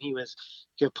got him. He was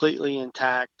completely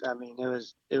intact. I mean,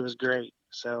 it was great.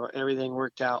 So everything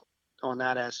worked out on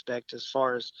that aspect as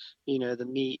far as, the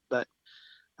meat. But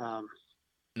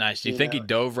nice. Do you think he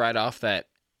dove right off that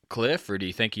cliff, or do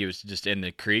you think he was just in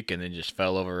the creek and then just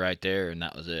fell over right there and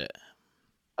that was it?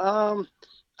 I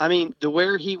mean,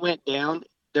 where he went down,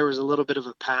 there was a little bit of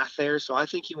a path there, so I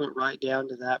think he went right down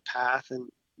to that path and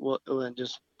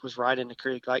just was right in the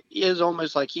creek. Like, it was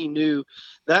almost like he knew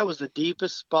that was the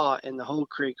deepest spot in the whole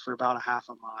creek for about a half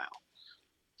a mile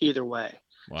either way.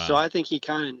 Wow. So I think he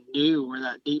kind of knew where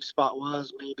that deep spot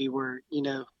was, maybe where,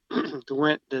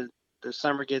 the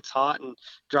summer gets hot and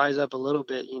dries up a little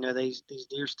bit, these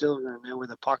deer still are going to know where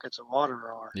the pockets of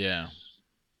water are. Yeah.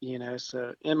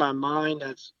 So in my mind,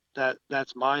 that's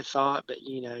my thought, but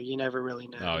you never really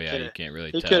know. Oh yeah, you can't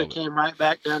really tell. He could have came right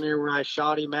back down there where I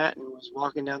shot him at and was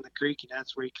walking down the creek, and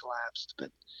that's where he collapsed. But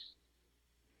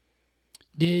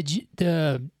did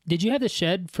you have the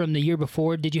shed from the year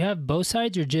before? Did you have both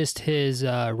sides or just his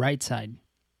right side?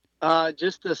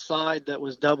 Just the side that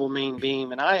was double main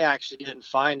beam, and I actually didn't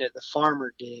find it. The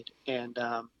farmer did, and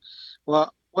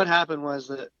well, what happened was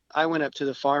that I went up to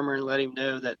the farmer and let him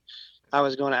know that I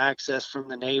was going to access from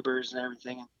the neighbors and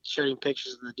everything, and showed him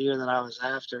pictures of the deer that I was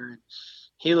after. And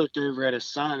he looked over at his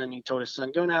son and he told his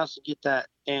son, go in the house and get that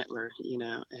antler,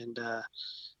 and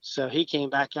so he came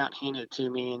back out and handed it to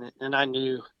me, and I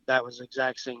knew that was the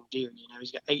exact same deer.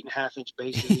 He's got 8.5-inch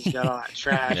bases, he's got all that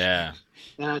trash. Yeah.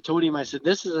 And I told him, I said,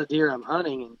 this is a deer I'm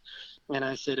hunting, and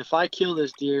I said, if I kill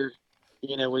this deer,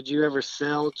 would you ever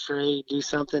sell, trade, do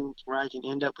something where I can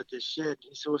end up with this shed?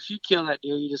 He said, well, if you kill that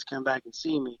deer, you just come back and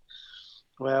see me.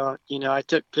 Well, I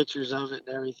took pictures of it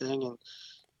and everything, and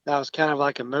that was kind of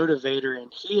like a motivator.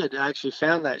 And he had actually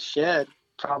found that shed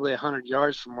probably 100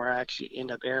 yards from where I actually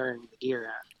ended up airing the deer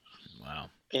at. Wow.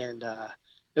 And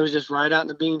it was just right out in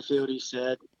the bean field, he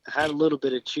said. I had a little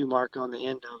bit of chew mark on the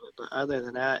end of it, but other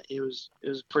than that, it was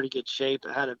pretty good shape.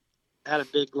 It had a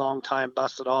big, long time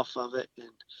busted off of it.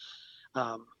 And,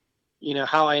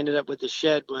 how I ended up with the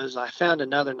shed was I found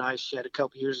another nice shed a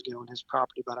couple years ago on his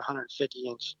property, about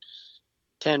 150-inch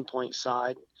 10-point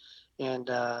side, and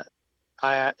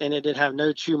it didn't have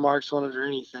no chew marks on it or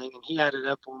anything, and he had it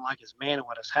up on like his man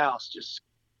at his house. Just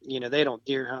they don't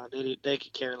deer hunt, they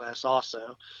could care less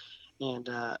also, and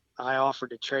I offered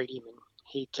to trade him, and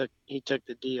he took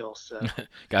the deal. So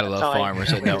gotta love farmers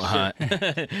that don't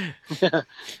hunt.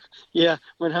 Yeah,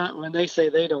 when they say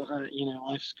they don't hunt,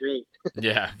 life's great.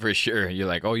 Yeah, for sure. You're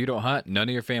like, oh, you don't hunt? None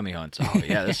of your family hunts. Oh,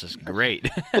 yeah, this is great.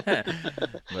 But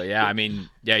yeah, I mean,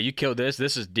 yeah, you killed this.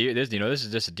 This is deer. This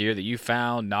is just a deer that you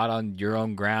found, not on your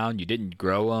own ground. You didn't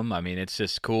grow them. I mean, it's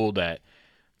just cool that,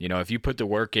 if you put the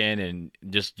work in and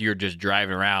you're just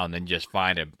driving around and just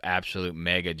find an absolute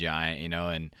mega giant,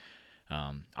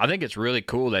 and I think it's really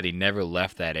cool that he never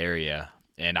left that area.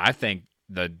 And I think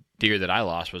the deer that I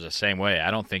lost was the same way.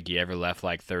 I don't think he ever left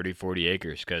like 30, 40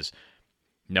 acres because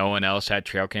no one else had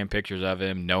trail cam pictures of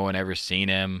him. No one ever seen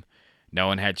him. No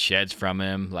one had sheds from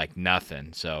him, like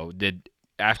nothing. So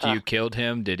after you killed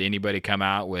him, did anybody come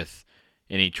out with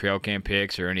any trail cam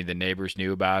pics or any of the neighbors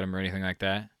knew about him or anything like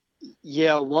that?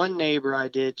 Yeah, one neighbor I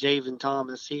did, Javen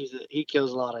Thomas, he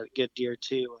kills a lot of good deer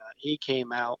too. He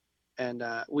came out, and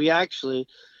we actually,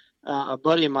 a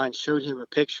buddy of mine showed him a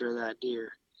picture of that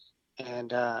deer,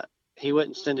 and he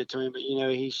wouldn't send it to him, but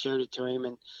he showed it to him,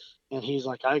 and he's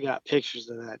like, I got pictures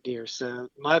of that deer. So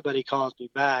my buddy calls me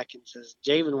back and says,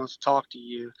 Javen wants to talk to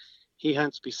you. He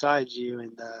hunts besides you,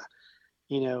 and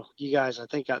you guys, I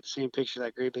think, got the same picture of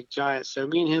that great big giant. So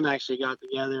me and him actually got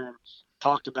together and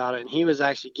talked about it, and he was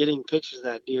actually getting pictures of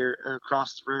that deer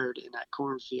across the road in that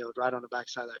cornfield, right on the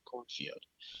backside of that cornfield.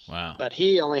 Wow. But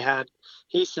he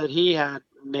said he had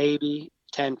maybe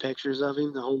 10 pictures of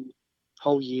him the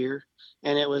whole year,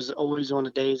 and it was always on the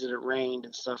days that it rained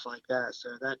and stuff like that. So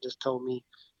that just told me,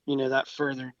 that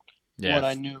furthered what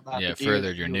I knew about the deer. Yeah,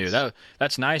 furthered your new.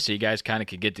 That's nice that you guys kind of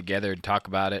could get together and talk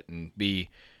about it and be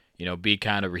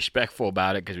kind of respectful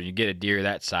about it, because when you get a deer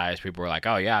that size, people are like,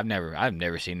 "Oh yeah, I've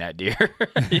never seen that deer."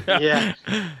 Yeah.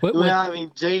 Well, I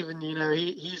mean, Javen,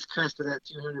 he's crested that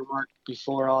 200 mark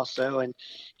before also, and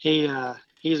he's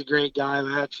a great guy.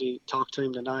 I actually talked to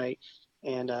him tonight,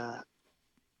 And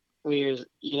we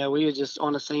were just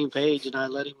on the same page, and I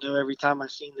let him know every time I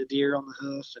seen the deer on the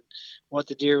hoof and what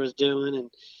the deer was doing.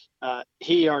 And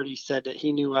he already said that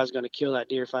he knew I was going to kill that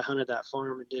deer if I hunted that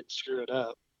farm and didn't screw it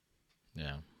up.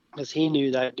 Yeah. Because he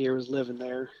knew that deer was living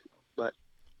there. But,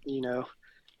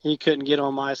 he couldn't get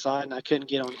on my side and I couldn't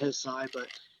get on his side. But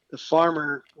the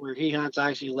farmer where he hunts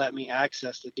actually let me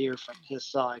access the deer from his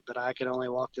side, but I could only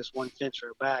walk this one fence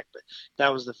row back. But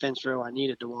that was the fence row I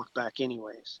needed to walk back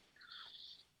anyways.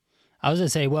 I was going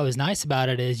to say, what was nice about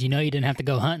it is, you didn't have to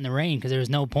go hunt in the rain because there was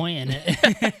no point in it.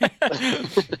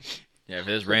 Yeah, if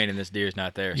it's raining, this deer's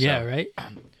not there. So. Yeah, right?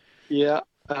 Yeah.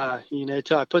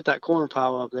 Till I put that corn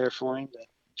pile up there for him to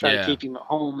try to keep him at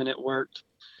home, and it worked.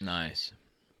 Nice.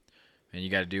 And you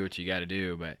got to do what you got to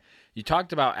do. But you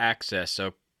talked about access.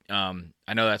 So I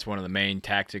know that's one of the main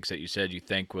tactics that you said you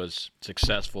think was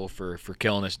successful for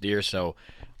killing this deer. So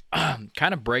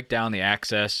kind of break down the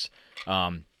access.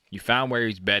 You found where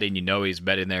he's bedding. He's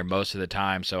bedding there most of the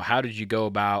time. So how did you go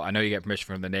about? I know you got permission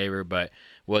from the neighbor, but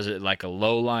was it like a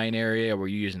low line area? Were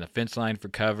you using a fence line for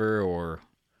cover, or?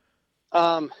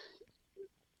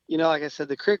 Like I said,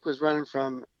 the creek was running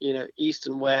from east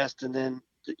and west, and then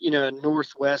a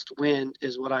northwest wind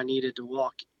is what I needed to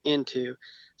walk into.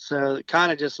 So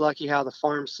kind of just lucky how the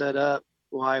farm's set up.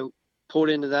 Well, I pulled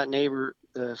into that neighbor,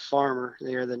 the farmer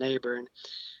there, the neighbor, and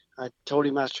I told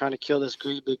him I was trying to kill this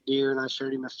great big deer, and I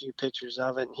showed him a few pictures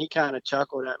of it, and he kind of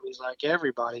chuckled at me. He's like,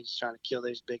 everybody's trying to kill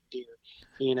these big deer.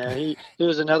 He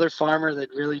was another farmer that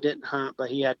really didn't hunt, but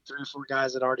he had 3 or 4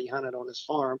 guys that already hunted on his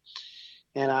farm.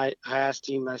 And I asked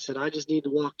him, I said, I just need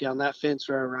to walk down that fence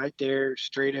row right there,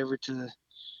 straight over to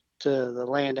the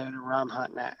landowner where I'm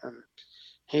hunting at. And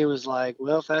he was like,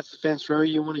 well, if that's the fence row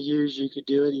you want to use, you could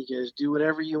do it. He goes, do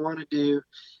whatever you want to do.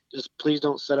 Just please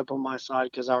don't set up on my side,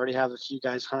 because I already have a few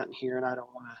guys hunting here and I don't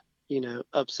want to,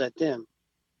 upset them.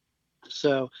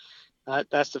 So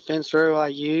that's the fence row I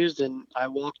used, and I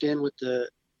walked in with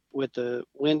the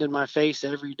wind in my face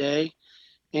every day.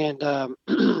 And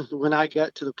when I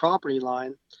got to the property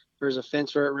line, there's a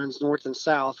fence row that runs north and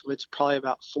south, which is probably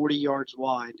about 40 yards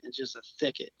wide. It's just a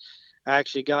thicket. I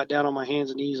actually got down on my hands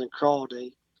and knees and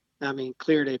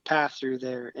cleared a path through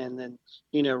there. And then,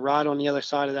 right on the other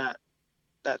side of that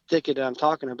thicket that I'm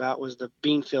talking about was the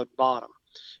bean field bottom.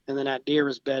 And then that deer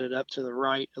was bedded up to the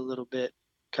right a little bit,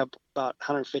 about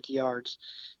 150 yards.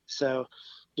 So,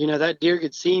 that deer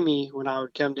could see me when I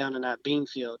would come down in that bean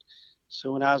field.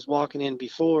 So when I was walking in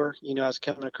before, I was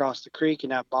coming across the creek in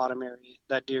that bottom area,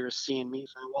 that deer was seeing me.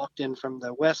 If I walked in from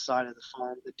the west side of the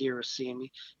farm, the deer was seeing me.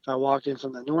 If I walked in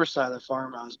from the north side of the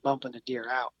farm, I was bumping the deer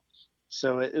out.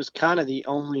 So it was kind of the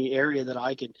only area that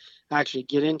I could actually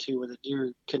get into where the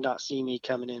deer could not see me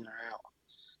coming in or out.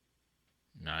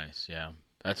 Nice, yeah.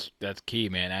 That's key,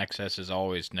 man. Access is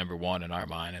always number one in our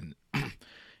mind. And,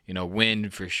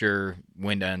 wind for sure,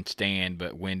 wind doesn't stand,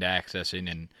 but wind accessing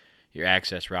and your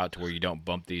access route to where you don't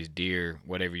bump these deer,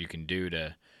 whatever you can do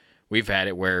to. We've had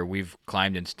it where we've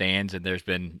climbed in stands and there's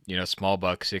been, small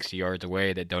bucks 60 yards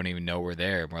away that don't even know we're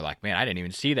there. And we're like, man, I didn't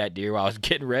even see that deer while I was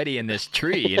getting ready in this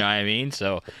tree. You know what I mean?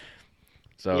 So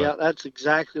yeah, that's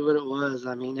exactly what it was.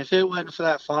 I mean, if it wasn't for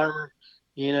that farmer,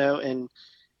 and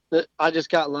I just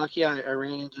got lucky. I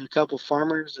ran into a couple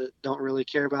farmers that don't really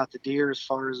care about the deer as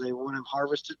far as they want them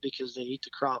harvested, because they eat the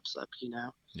crops up,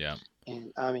 Yeah.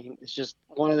 And I mean, it's just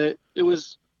it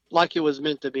was like it was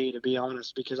meant to be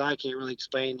honest, because I can't really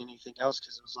explain anything else,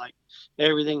 because it was like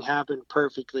everything happened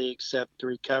perfectly except the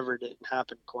recovery didn't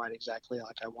happen quite exactly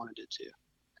like I wanted it to.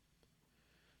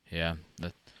 Yeah.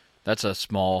 That's a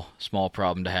small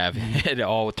problem to have. It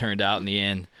all turned out in the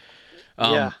end.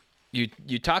 Yeah.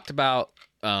 You talked about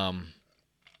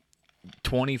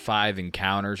 25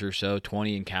 encounters or so,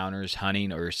 20 encounters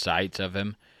hunting or sights of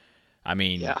him. I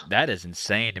mean, That is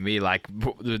insane to me. Like,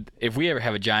 if we ever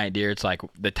have a giant deer, it's like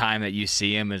the time that you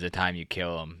see him is the time you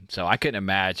kill him. So I couldn't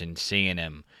imagine seeing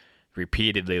him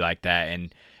repeatedly like that.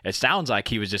 And it sounds like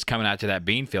he was just coming out to that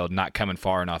bean field, not coming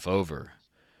far enough over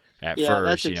at first. Yeah,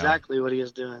 that's exactly what he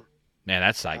was doing. Man,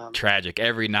 that's like tragic.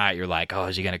 Every night you're like, oh,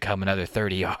 is he going to come another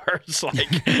 30 yards? Like,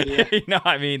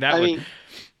 I mean,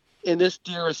 and this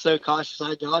deer was so cautious.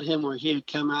 I got him where he had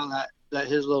come out of that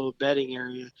his little bedding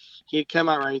area. He had come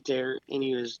out right there, and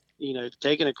he was,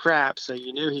 taking a crap. So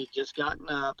he'd just gotten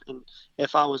up. And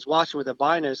if I was watching with a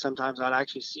bino, sometimes I'd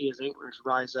actually see his antlers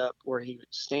rise up where he was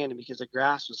standing, because the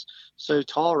grass was so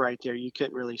tall right there, you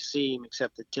couldn't really see him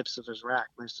except the tips of his rack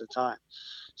most of the time.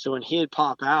 So when he'd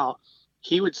pop out,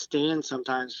 he would stand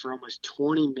sometimes for almost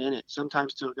 20 minutes,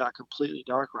 sometimes till it got completely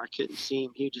dark where I couldn't see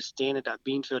him. He would just stand at that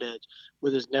beanfield edge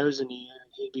with his nose in the air,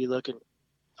 and he'd be looking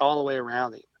all the way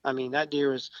around him. I mean, that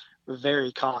deer was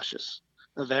very cautious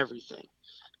of everything.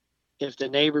 If the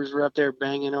neighbors were up there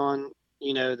banging on,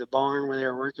 the barn where they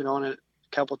were working on it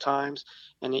a couple times,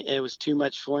 and it was too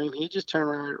much for him, he'd just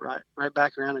turn right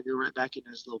back around and go right back into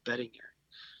his little bedding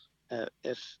area.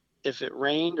 If it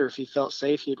rained or if he felt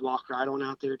safe, he'd walk right on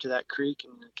out there to that creek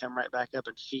and come right back up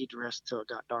and feed the rest till it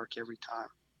got dark every time.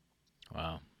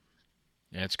 Wow.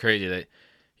 Yeah, it's crazy that,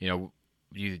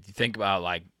 you think about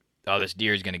like, oh, this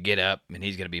deer is going to get up and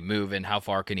he's going to be moving. How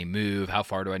far can he move? How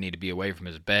far do I need to be away from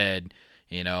his bed?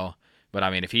 But I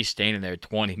mean, if he's standing there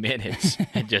 20 minutes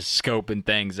and just scoping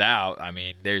things out, I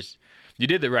mean, you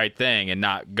did the right thing and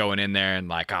not going in there and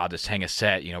like, I'll just hang a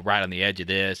set, right on the edge of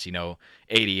this,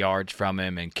 80 yards from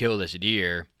him and kill this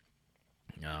deer.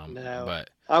 No, but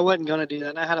I wasn't going to do that.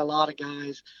 And I had a lot of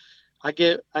guys. I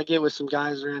get with some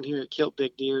guys around here that kill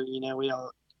big deer. We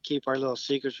all keep our little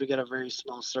secrets. We got a very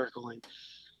small circle,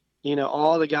 and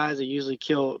all the guys that usually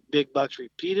kill big bucks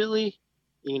repeatedly,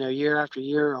 year after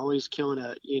year, always killing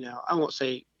I won't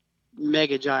say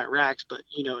mega giant racks, but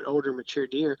an older mature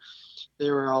deer. They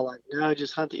were all like, no,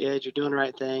 just hunt the edge. You're doing the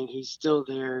right thing. He's still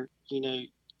there. You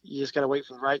just got to wait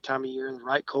for the right time of year, the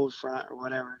right cold front or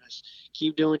whatever. Just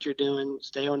keep doing what you're doing.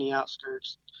 Stay on the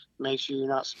outskirts. Make sure you're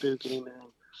not spooking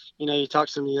him. And you talk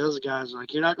to some of the other guys,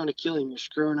 like, you're not going to kill him. You're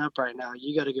screwing up right now.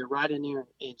 You got to go right in there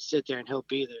and sit there and he'll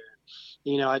be there.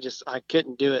 I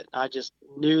couldn't do it. I just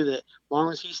knew that as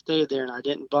long as he stayed there and I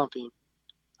didn't bump him,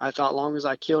 I thought as long as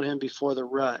I killed him before the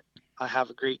rut, I have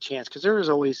a great chance. Because there was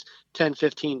always 10,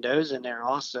 15 does in there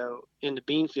also in the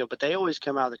bean field, but they always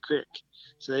come out of the creek.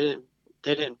 So they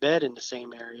didn't bed in the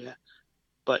same area,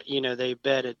 but, they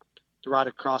bedded right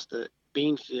across the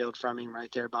bean field from him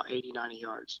right there, about 80, 90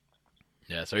 yards.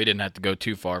 Yeah, so he didn't have to go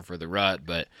too far for the rut,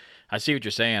 but I see what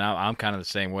you're saying. I'm kind of the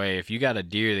same way. If you got a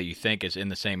deer that you think is in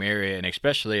the same area, and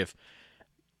especially if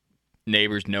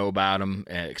neighbors know about him,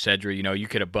 et cetera, you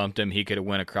could have bumped him. He could have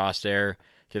went across there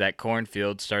to that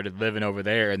cornfield, started living over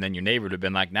there, and then your neighbor would have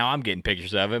been like, now I'm getting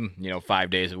pictures of him, 5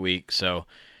 days a week. So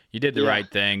you did the right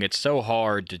thing. It's so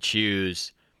hard to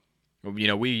choose.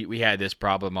 We had this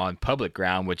problem on public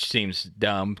ground, which seems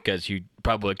dumb because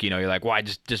public, you're like, why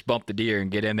just bump the deer and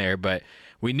get in there? But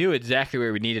we knew exactly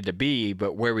where we needed to be,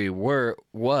 but where we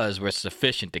was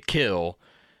sufficient to kill.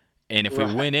 And if we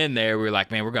went in there, we were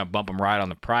like, man, we're going to bump them right on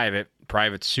the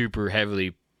private's super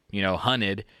heavily,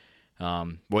 hunted.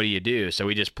 What do you do? So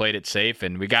we just played it safe,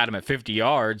 and we got him at 50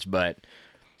 yards, but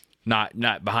not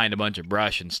behind a bunch of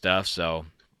brush and stuff. So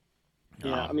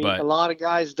yeah, a lot of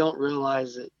guys don't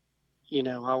realize that.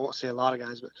 I won't say a lot of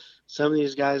guys, but some of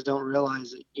these guys don't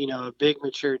realize that, a big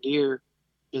mature deer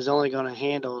is only going to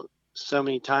handle so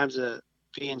many times of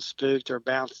being spooked or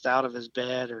bounced out of his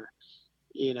bed, or,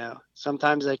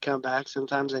 sometimes they come back,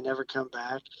 sometimes they never come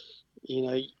back.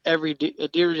 A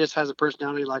deer just has a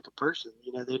personality like a person.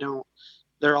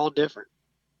 They're all different.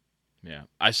 Yeah.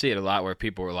 I see it a lot where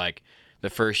people are like, the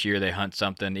first year they hunt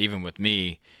something, even with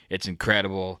me, it's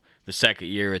incredible. The second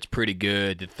year, it's pretty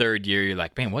good. The third year, you're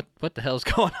like, man, what the hell's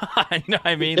going on? You know what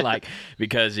I mean? Like,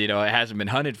 because, it hasn't been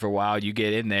hunted for a while. You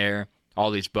get in there, all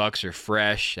these bucks are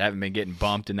fresh, haven't been getting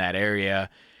bumped in that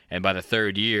area. And by the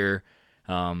third year,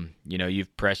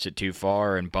 you've pressed it too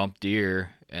far and bumped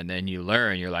deer. And then you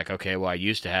learn, you're like, okay, well, I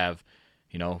used to have,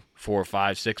 4,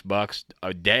 5, 6 bucks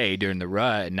a day during the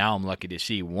rut. And now I'm lucky to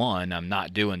see one. I'm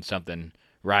not doing something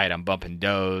right. I'm bumping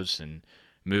does and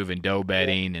moving doe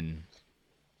bedding and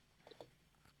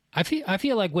I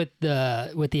feel like with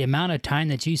the amount of time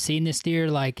that you've seen this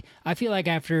deer, like I feel like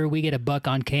after we get a buck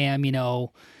on cam,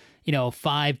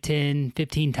 5, 10,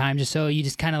 15 times or so, you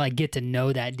just kind of like get to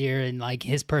know that deer and like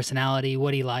his personality,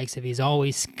 what he likes, if he's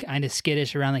always kind of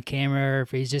skittish around the camera, or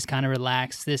if he's just kind of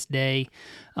relaxed this day.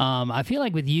 I feel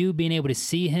like with you being able to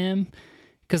see him,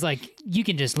 because like you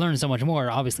can just learn so much more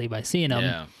obviously by seeing him.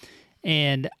 Yeah.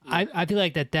 And I feel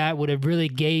like that would have really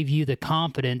gave you the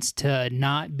confidence to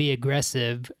not be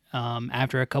aggressive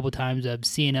after a couple times of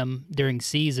seeing him during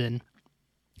season,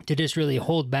 to just really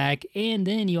hold back. And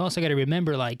then you also got to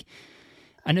remember, like,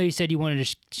 I know you said you wanted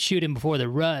to shoot him before the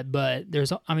rut, but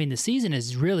the season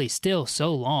is really still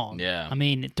so long. Yeah.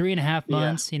 3.5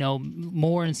 months,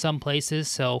 more in some places.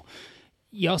 So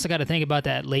you also got to think about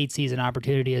that late season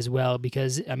opportunity as well,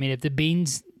 because, if the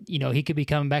beans, he could be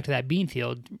coming back to that bean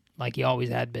field like he always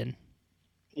had been.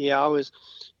 Yeah,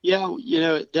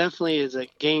 it definitely is a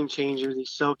game changer,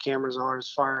 these cell cameras are, as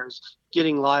far as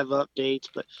getting live updates.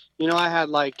 But, I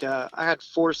had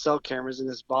 4 cell cameras in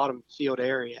this bottom field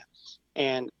area.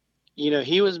 And,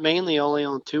 he was mainly only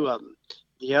on 2 of them.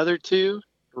 The other 2,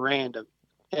 random.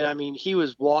 And, he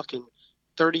was walking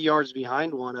 30 yards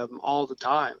behind one of them all the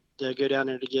time. to go down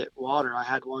there to get water. I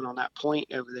had one on that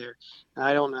point over there, and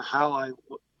I don't know how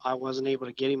I wasn't able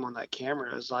to get him on that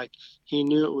camera. It was like he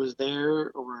knew it was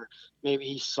there, or maybe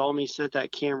he saw me set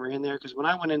that camera in there. Because when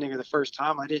I went in there the first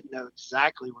time, I didn't know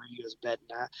exactly where he was bedding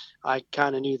at. I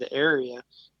kind of knew the area,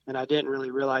 and I didn't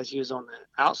really realize he was on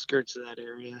the outskirts of that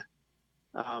area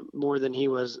more than he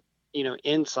was,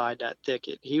 inside that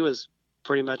thicket. He was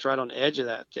pretty much right on the edge of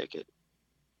that thicket.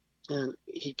 And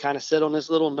he kind of sat on this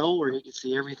little knoll where he could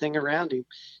see everything around him.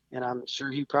 And I'm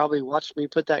sure he probably watched me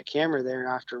put that camera there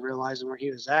after realizing where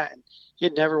he was at. And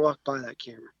he'd never walked by that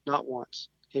camera, not once.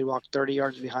 He'd walk 30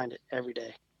 yards behind it every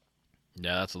day.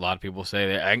 Yeah, that's a lot of people say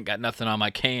that. I ain't got nothing on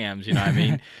my cams, you know what I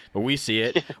mean? But we see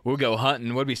it. We'll go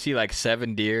hunting. What did we see? Like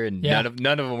 7 deer, and none of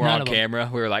them were on camera.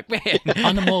 We were like, man.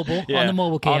 On the mobile. Yeah, on the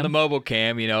mobile cam. On the mobile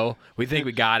cam, we think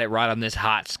we got it right on this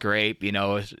hot scrape,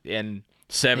 and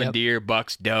 7 deer,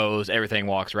 bucks, does, everything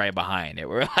walks right behind it.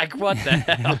 We're like, what the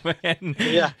hell, man?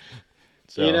 Yeah.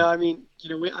 So.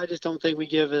 I just don't think we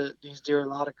give these deer a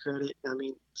lot of credit. I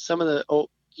mean, some of the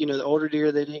the older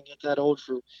deer, they didn't get that old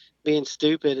for being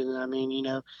stupid. And I mean,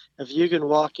 if you can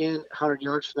walk in 100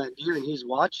 yards from that deer and he's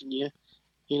watching you,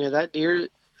 that deer,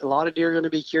 a lot of deer are going to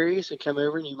be curious and come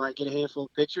over, and you might get a handful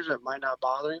of pictures that might not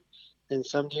bother him. And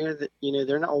some deer that,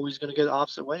 they're not always going to go the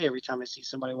opposite way every time they see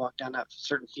somebody walk down that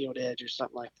certain field edge or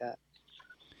something like that.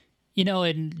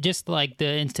 And just like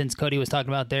the instance Cody was talking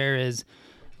about there is,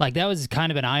 like, that was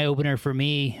kind of an eye-opener for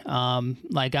me.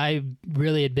 Like, I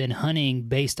really had been hunting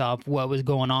based off what was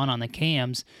going on the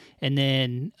cams. And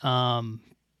then,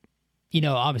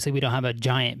 obviously we don't have a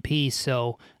giant piece.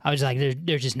 So I was like,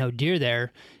 there's just no deer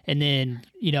there. And then,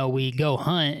 we go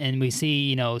hunt and we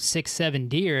see, 6, 7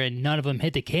 deer, and none of them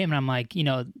hit the cam. And I'm like,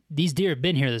 these deer have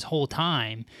been here this whole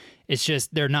time. It's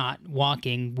just they're not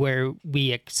walking where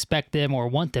we expect them or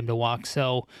want them to walk.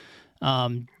 So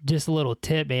just a little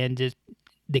tip, man,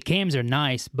 the cams are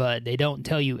nice, but they don't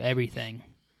tell you everything.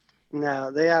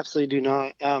 No, they absolutely do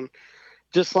not.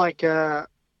 Just like I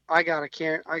got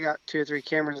 2 or 3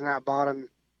 cameras in that bottom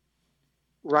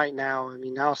right now. I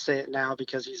mean, I'll say it now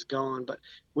because he's gone, but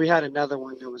we had another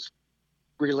one that was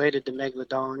related to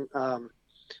Megalodon,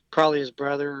 probably his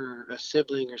brother or a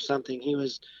sibling or something. He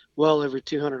was well over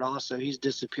 200 also. He's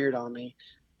disappeared on me.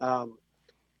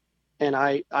 And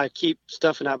I keep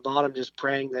stuff in that bottom just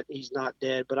praying that he's not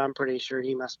dead, but I'm pretty sure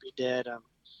he must be dead.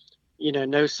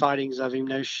 No sightings of him,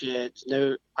 no shit.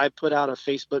 I put out a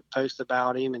Facebook post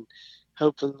about him and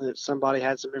hoping that somebody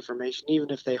had some information, even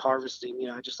if they harvested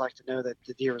him. I just like to know that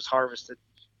the deer was harvested.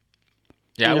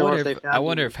 Yeah, I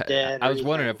wonder if I was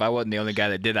wondering if I wasn't the only guy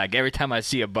that did that. Like, every time I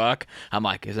see a buck, I'm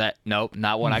like, is that nope,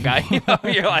 not one I got.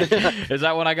 You're like, is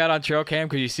that one I got on trail cam?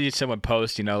 Because you see someone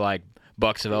post, like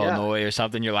Bucks of Illinois or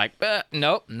something. You're like,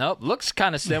 nope, looks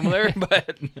kind of similar,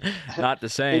 but not the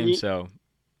same.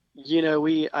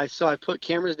 I put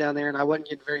cameras down there and I wasn't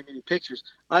getting very many pictures.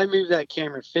 I moved that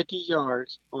camera 50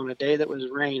 yards on a day that was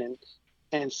raining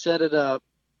and set it up,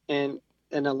 and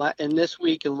this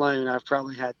week alone, I've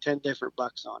probably had 10 different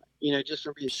bucks on it, just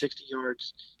from being 60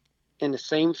 yards in the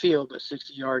same field, but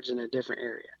 60 yards in a different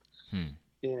area.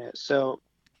 So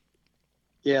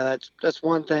yeah, that's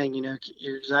one thing,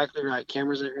 you're exactly right.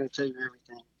 Cameras aren't going to tell you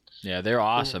everything. Yeah, they're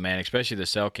awesome, man, especially the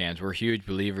cell cams. We're a huge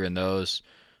believer in those.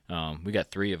 We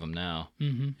got 3 of them now,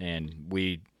 and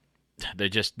they're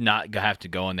just not going to have to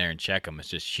go in there and check them. It's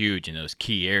just huge in those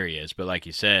key areas. But like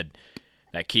you said,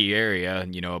 that key area,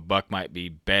 a buck might be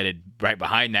bedded right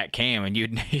behind that cam, and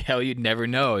you'd never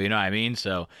know, you know what I mean?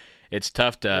 So it's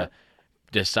tough to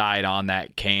decide on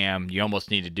that cam. You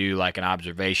almost need to do like an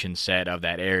observation set of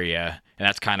that area, and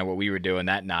that's kind of what we were doing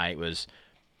that night was,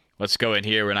 let's go in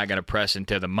here. We're not going to press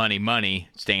into the money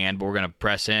stand, but we're going to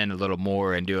press in a little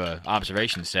more and do an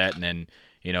observation set, and then,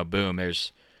 boom,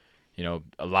 there's,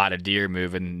 a lot of deer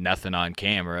moving, nothing on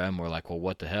camera, and we're like, well,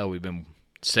 what the hell? We've been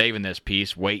saving this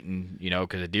piece, waiting,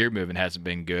 because the deer movement hasn't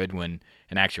been good, when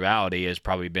in actuality it's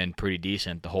probably been pretty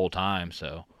decent the whole time.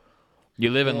 So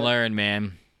you live and learn,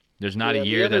 man. There's not a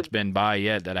year that's been by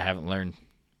yet that I haven't learned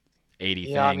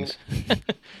 80 things. I mean,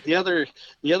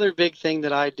 the other big thing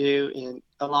that I do, and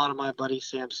a lot of my buddies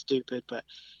say I'm stupid, but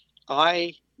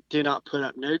I do not put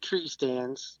up no tree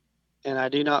stands, and I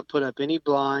do not put up any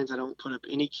blinds. I don't put up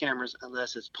any cameras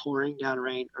unless it's pouring down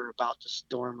rain or about to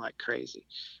storm like crazy.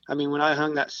 I mean, when I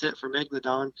hung that set for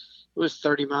Megalodon, it was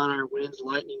 30-mile-an-hour winds,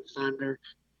 lightning, thunder,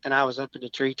 and I was up in the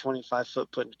tree 25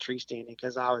 foot putting the tree stand in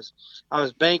because I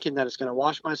was banking that it's going to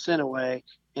wash my scent away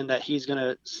and that he's going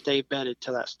to stay bedded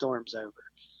till that storm's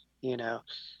over,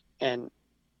 And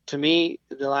to me,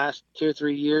 the last 2 or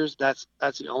 3 years, that's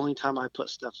the only time I put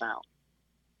stuff out.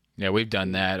 Yeah, we've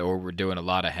done that, or we're doing a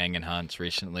lot of hanging hunts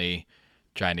recently,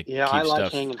 trying to Yeah, keep I like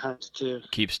stuff hanging hunts too.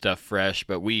 keep stuff fresh.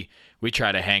 But we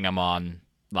try to hang them on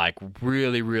like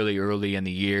really really early in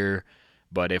the year.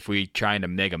 But if we trying to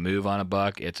make a move on a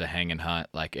buck, it's a hanging hunt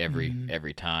like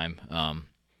every time.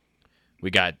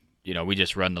 We got we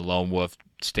just run the lone wolf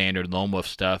standard lone wolf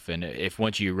stuff, and if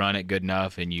once you run it good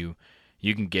enough and you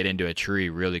can get into a tree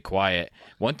really quiet.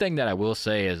 One thing that I will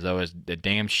say is the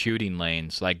damn shooting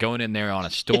lanes, like going in there on a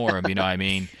storm, you know what I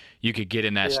mean? You could get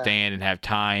in that stand and have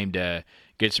time to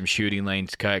get some shooting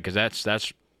lanes cut, because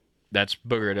that's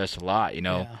boogered us a lot,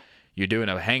 Yeah. You're doing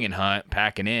a hanging hunt,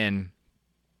 packing in,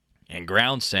 and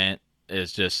ground scent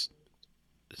is just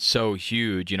so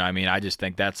huge, I mean? I just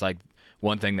think that's like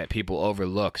one thing that people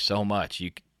overlook so much.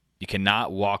 You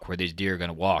cannot walk where these deer are going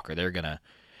to walk, or they're going to.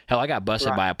 Hell, I got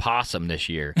busted by a possum this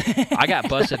year. I got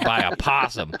busted by a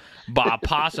possum. But a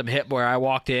possum hit where I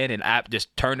walked in, and I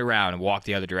just turned around and walked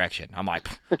the other direction. I'm like,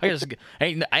 I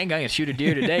ain't going to shoot a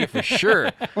deer today for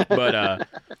sure. But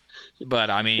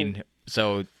I mean,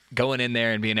 so going in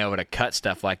there and being able to cut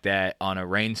stuff like that on a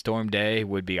rainstorm day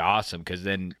would be awesome, because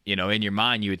then, in your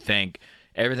mind you would think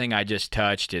everything I just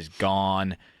touched is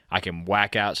gone. I can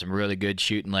whack out some really good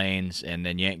shooting lanes, and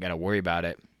then you ain't going to worry about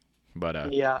it.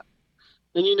 But Yeah.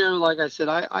 And like I said,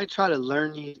 I try to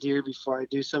learn these deer before I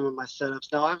do some of my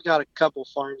setups. Now I've got a couple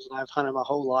farms that I've hunted my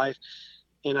whole life,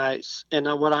 and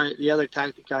the other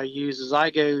tactic I use is I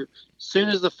go soon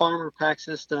as the farmer packs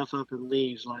his stuff up and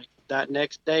leaves, like that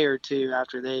next day or two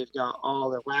after they've got all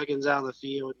the wagons out of the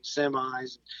field, and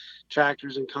semis,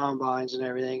 tractors and combines and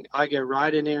everything. I go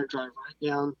right in there, drive right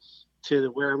down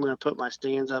to where I'm going to put my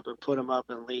stands up and put them up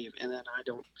and leave, and then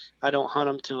I don't hunt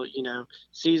them till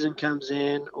season comes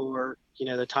in, or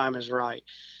the time is right.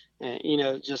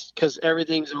 And just because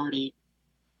everything's already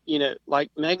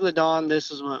like Megalodon. This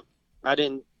is what I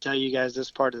didn't tell you guys this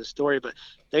part of the story, but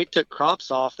they took crops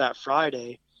off that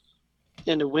Friday,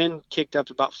 and the wind kicked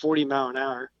up about 40 mile an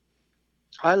hour.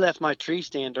 I left my tree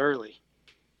stand early,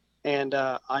 and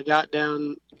I got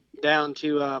down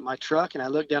to my truck, and I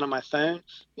looked down on my phone,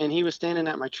 and he was standing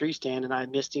at my tree stand, and I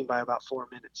missed him by about 4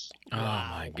 minutes. oh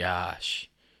my gosh.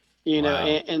 Wow.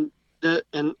 Wow.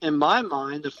 And in my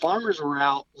mind, the farmers were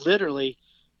out literally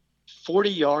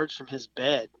 40 yards from his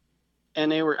bed,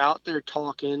 and they were out there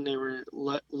talking. They were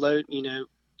loading,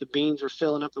 the beans were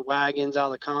filling up the wagons out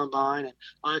of the combine, and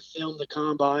I filmed the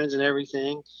combines and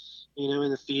everything, in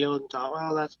the field, and thought,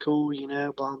 well, that's cool,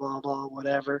 blah, blah, blah,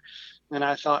 whatever. And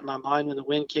I thought in my mind, when the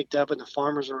wind kicked up and the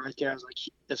farmers were right there, I was like,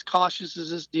 as cautious as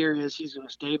this deer is, he's going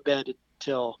to stay bedded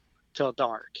till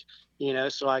dark,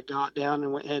 So I got down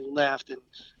and went ahead and left, and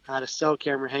I had a cell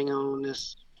camera hanging on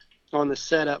the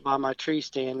setup by my tree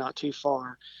stand, not too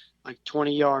far, like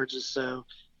 20 yards or so.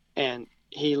 And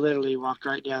he literally walked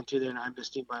right down through there, and I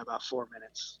missed him by about 4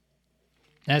 minutes.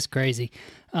 That's crazy.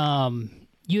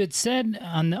 You had said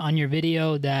on your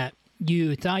video that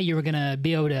you thought you were going to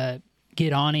be able to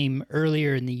get on him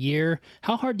earlier in the year.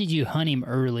 How hard did you hunt him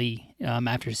early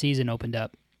after season opened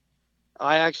up?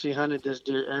 I actually hunted this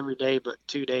deer every day but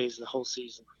 2 days the whole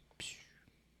season.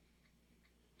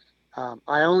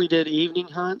 I only did evening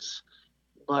hunts,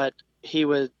 but he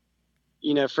would,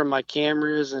 from my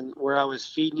cameras and where I was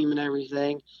feeding him and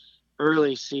everything,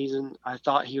 early season, I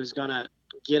thought he was going to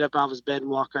get up out of his bed and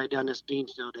walk right down this bean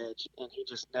field edge, and he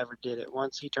just never did it.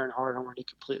 Once he turned hardhorn, he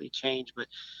completely changed. But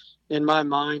in my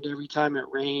mind, every time it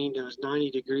rained, it was 90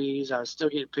 degrees. I was still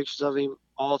getting pictures of him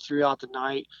all throughout the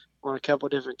night on a couple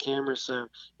different cameras. So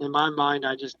in my mind,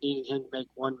 I just needed him to make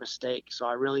one mistake. So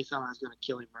I really thought I was going to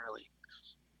kill him early.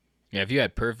 Yeah, if you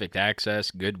had perfect access,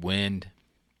 good wind,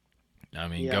 I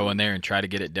mean, go in there and try to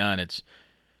get it done. It's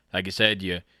like you said,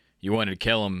 you wanted to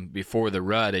kill them before the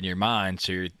rut in your mind.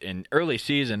 So you're in early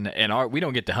season, and we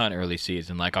don't get to hunt early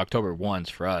season, like October 1's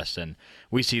for us, and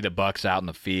we see the bucks out in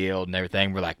the field and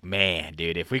everything. We're like, man,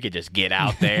 dude, if we could just get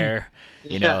out there,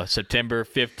 September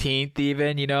 15th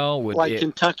even,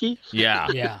 Kentucky. Yeah.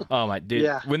 Yeah. Oh my dude.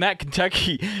 Yeah. When that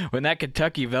Kentucky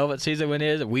velvet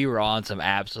season we were on some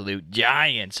absolute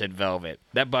giants in velvet.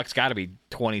 That buck's got to be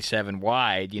 27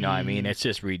 wide. You know what I mean? It's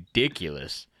just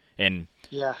ridiculous. And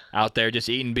out there just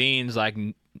eating beans like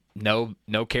no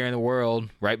care in the world.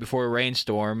 Right before a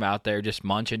rainstorm, out there just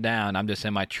munching down. I'm just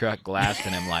in my truck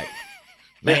glassing him like,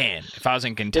 man, if I was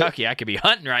in Kentucky, I could be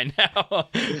hunting right now.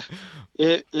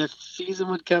 If season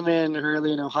would come in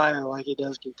early in Ohio like it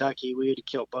does Kentucky, we would have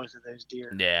killed both of those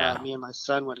deer. Yeah. Me and my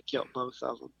son would have killed both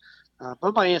of them.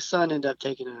 But my son ended up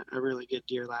taking a really good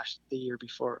deer the year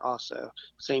before also.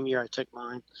 Same year I took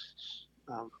mine.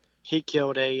 He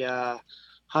killed a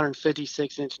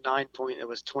 156-inch 9-point that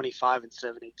was 25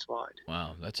 7/8 wide.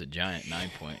 Wow, that's a giant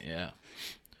 9-point. Yeah.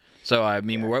 So I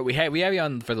mean, we have you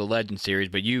on for the Legend Series,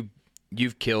 but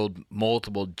you've killed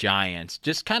multiple giants.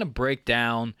 Just kind of break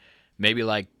down maybe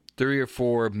like 3 or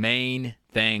 4 main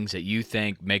things that you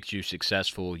think makes you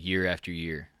successful year after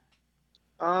year.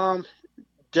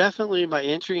 Definitely my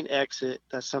entry and exit.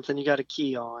 That's something you got to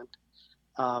key on.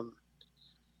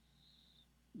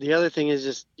 The other thing is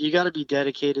just you got to be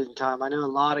dedicated in time. I know a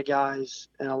lot of guys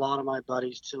and a lot of my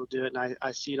buddies still do it, and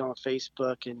I see it on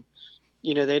Facebook. And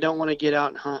they don't want to get out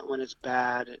and hunt when it's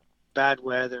bad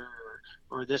weather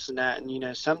or this and that.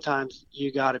 And sometimes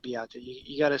you got to be out there.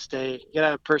 You got to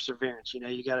have perseverance.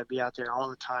 You got to be out there all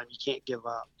the time. You can't give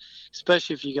up,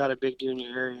 especially if you got a big deer in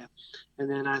your area. And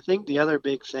then I think the other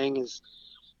big thing is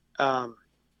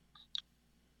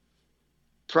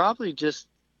probably just,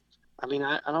 I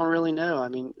don't really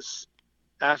know.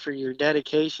 After your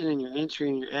dedication and your entry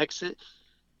and your exit,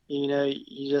 you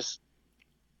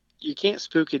can't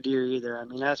spook a deer either.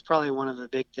 That's probably one of the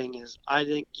big things is I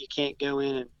think you can't go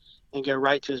in and go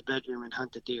right to his bedroom and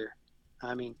hunt the deer.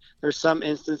 There's some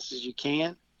instances you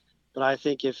can, but I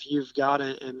think if you've got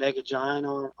a mega giant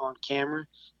on camera,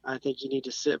 I think you need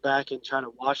to sit back and try to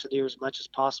watch the deer as much as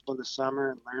possible in the summer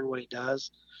and learn what he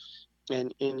does.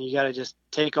 And you got to just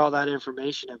take all that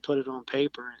information and put it on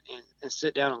paper and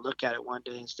sit down and look at it one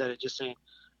day instead of just saying,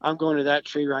 I'm going to that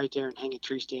tree right there and hang a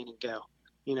tree stand and go.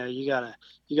 You gotta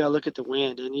look at the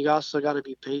wind, and you also got to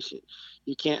be patient.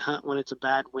 You can't hunt when it's a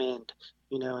bad wind,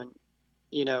 and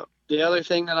the other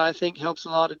thing that I think helps a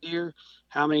lot of deer,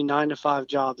 how many 9-to-5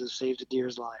 jobs have saved a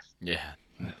deer's life? Yeah.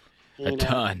 A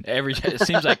ton. It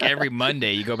seems like every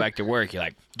Monday you go back to work, you're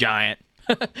like, giant.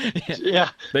 Yeah.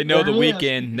 They know the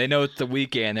weekend. They know it's the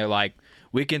weekend. They're like,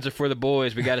 weekends are for the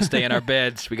boys. We got to stay in our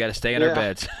beds. We got to stay in our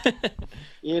beds.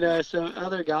 So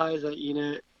other guys,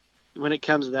 when it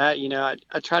comes to that,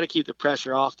 I try to keep the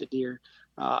pressure off the deer.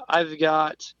 I've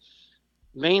got,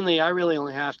 mainly, I really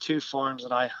only have 2 farms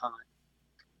that I hunt.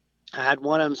 I had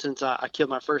one of them since I killed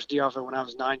my first deer off it when I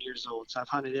was 9 years old. So I've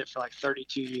hunted it for like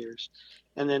 32 years.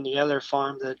 And then the other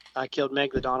farm that I killed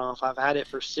Megalodon off, I've had it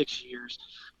for 6 years.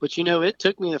 But, it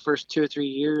took me the first 2 or 3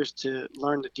 years to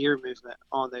learn the deer movement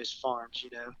on those farms,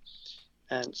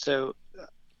 And so,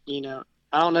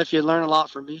 I don't know if you learn a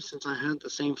lot from me since I hunt the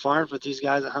same farms with these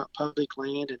guys that hunt public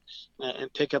land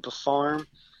and pick up a farm.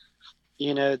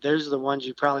 Those are the ones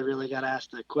you probably really got to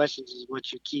ask the questions is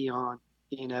what you key on.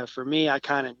 For me, I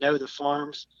kind of know the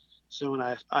farms. So when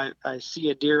I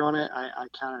see a deer on it, I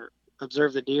kind of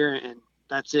observe the deer and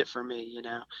that's it for me.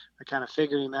 I kind of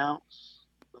figure him out.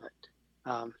 But,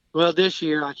 this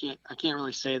year I can't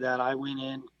really say that. I went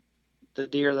in the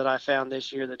deer that I found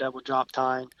this year, the double drop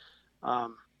tine,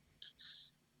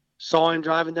 saw him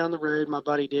driving down the road. My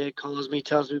buddy did, calls me,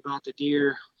 tells me about the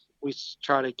deer. We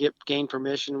try to gain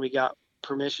permission. We got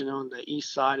permission on the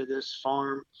east side of this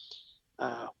farm.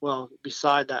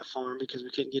 Beside that farm because we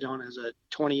couldn't get on as a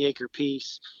 20-acre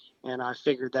piece. And I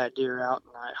figured that deer out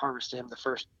and I harvested him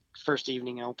the first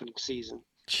evening of opening season.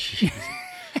 Jeez.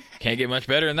 Can't get much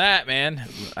better than that, man.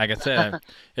 Like I said,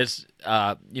 it's,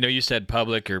 you said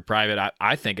public or private.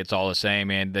 I think it's all the same,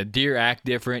 man. The deer act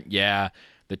different. Yeah.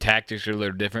 The tactics are a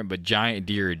little different, but giant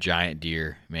deer are giant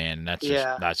deer, man.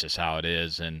 That's just how it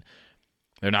is. And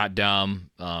they're not dumb.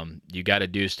 You got to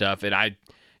do stuff. And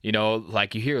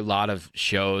like you hear a lot of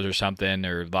shows or something,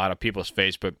 or a lot of people's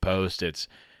Facebook posts, it's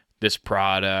this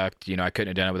product, I couldn't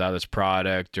have done it without this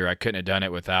product, or I couldn't have done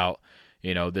it without,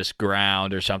 this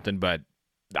ground or something. But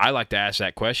I like to ask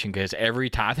that question because every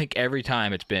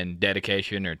time it's been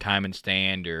dedication or time and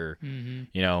stand or,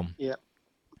 Yeah.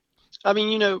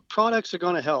 Products are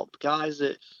going to help guys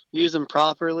that use them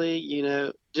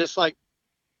properly, just like,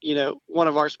 one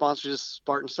of our sponsors is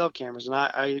Spartan Cell Cameras, and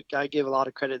I give a lot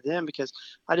of credit to them because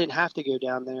I didn't have to go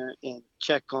down there and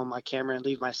check on my camera and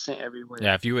leave my scent everywhere.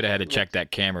 Yeah, if you would have had to check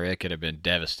that camera, it could have been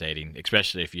devastating,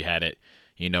 especially if you had it,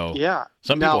 Yeah.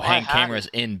 Some people hang cameras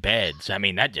in beds.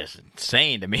 That's just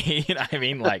insane to me. You know what I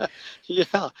mean? Like,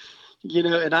 yeah.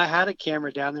 And I had a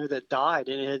camera down there that died,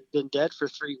 and it had been dead for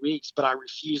 3 weeks, but I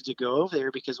refused to go over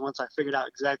there because once I figured out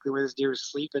exactly where this deer was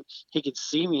sleeping, he could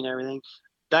see me and everything.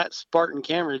 That Spartan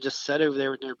camera just sat over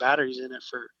there with no batteries in it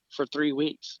for 3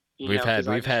 weeks. We've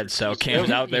had cell cams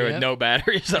out there with no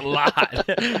batteries a lot.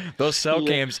 Those cell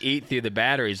cams eat through the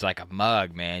batteries like a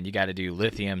mug, man. You got to do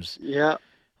lithiums. Yeah.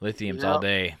 Lithiums all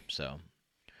day. So.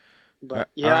 But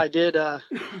I did.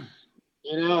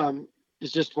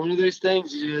 It's just one of those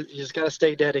things. You just got to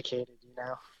stay dedicated.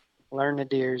 Learn the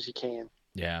deer as you can.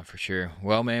 Yeah, for sure.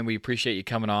 Well, man, we appreciate you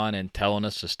coming on and telling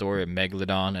us the story of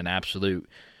Megalodon, an absolute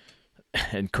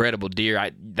incredible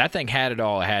deer. That thing had it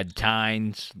all. It had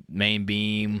tines, main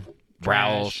beam,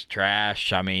 rowels,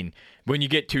 trash. I mean, when you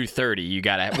get 230, you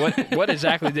got to – what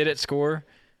exactly did it score?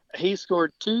 He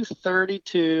scored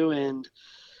 232 and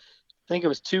I think it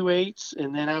was 2.8s,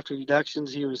 and then after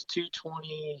deductions, he was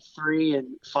 223 and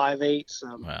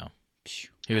 5.8. Wow.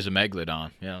 He was a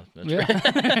megalodon. Yeah. That's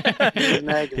Yeah. He was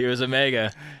mega. He was a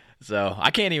mega. So I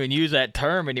can't even use that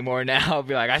term anymore now. I'll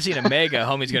be like, I seen a mega.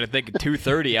 Homie's going to think of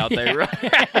 230 out there.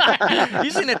 Right? You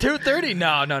seen a 230?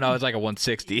 No. It's like a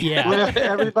 160. Yeah. Well,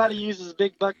 everybody uses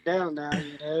big buck down now.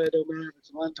 You know, it don't matter if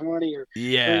it's 120 or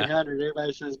 300.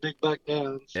 Everybody says big buck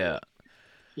down. So, Yeah.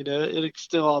 You know, it'll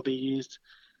still all be used.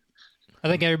 I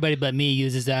think everybody but me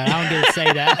uses that. I don't get to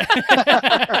say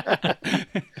that.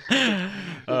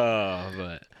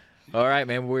 But all right,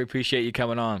 man. We appreciate you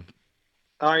coming on.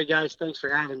 All right, guys. Thanks for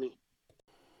having me.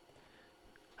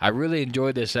 I really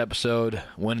enjoyed this episode.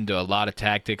 Went into a lot of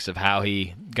tactics of how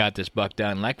he got this buck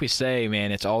done. Like we say,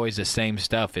 man, it's always the same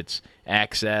stuff. It's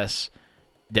access,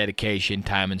 dedication,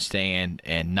 time and stand,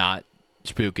 and not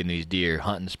spooking these deer,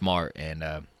 hunting smart. And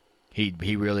he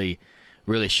really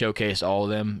showcased all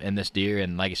of them in this deer.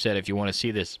 And like I said, if you want to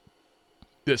see this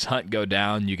hunt go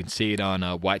down, you can see it on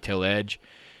Whitetail Edge.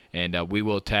 And we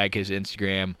will tag his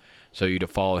Instagram so you to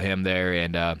follow him there.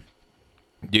 And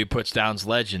dude puts down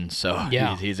legends, so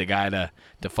yeah. he's a guy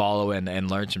to follow and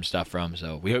learn some stuff from.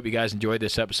 So we hope you guys enjoyed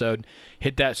this episode.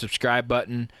 Hit that subscribe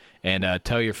button and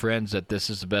tell your friends that this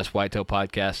is the best whitetail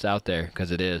podcast out there,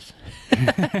 because it is.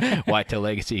 Whitetail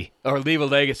Legacy, or leave a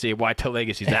legacy. Whitetail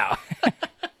Legacy's out.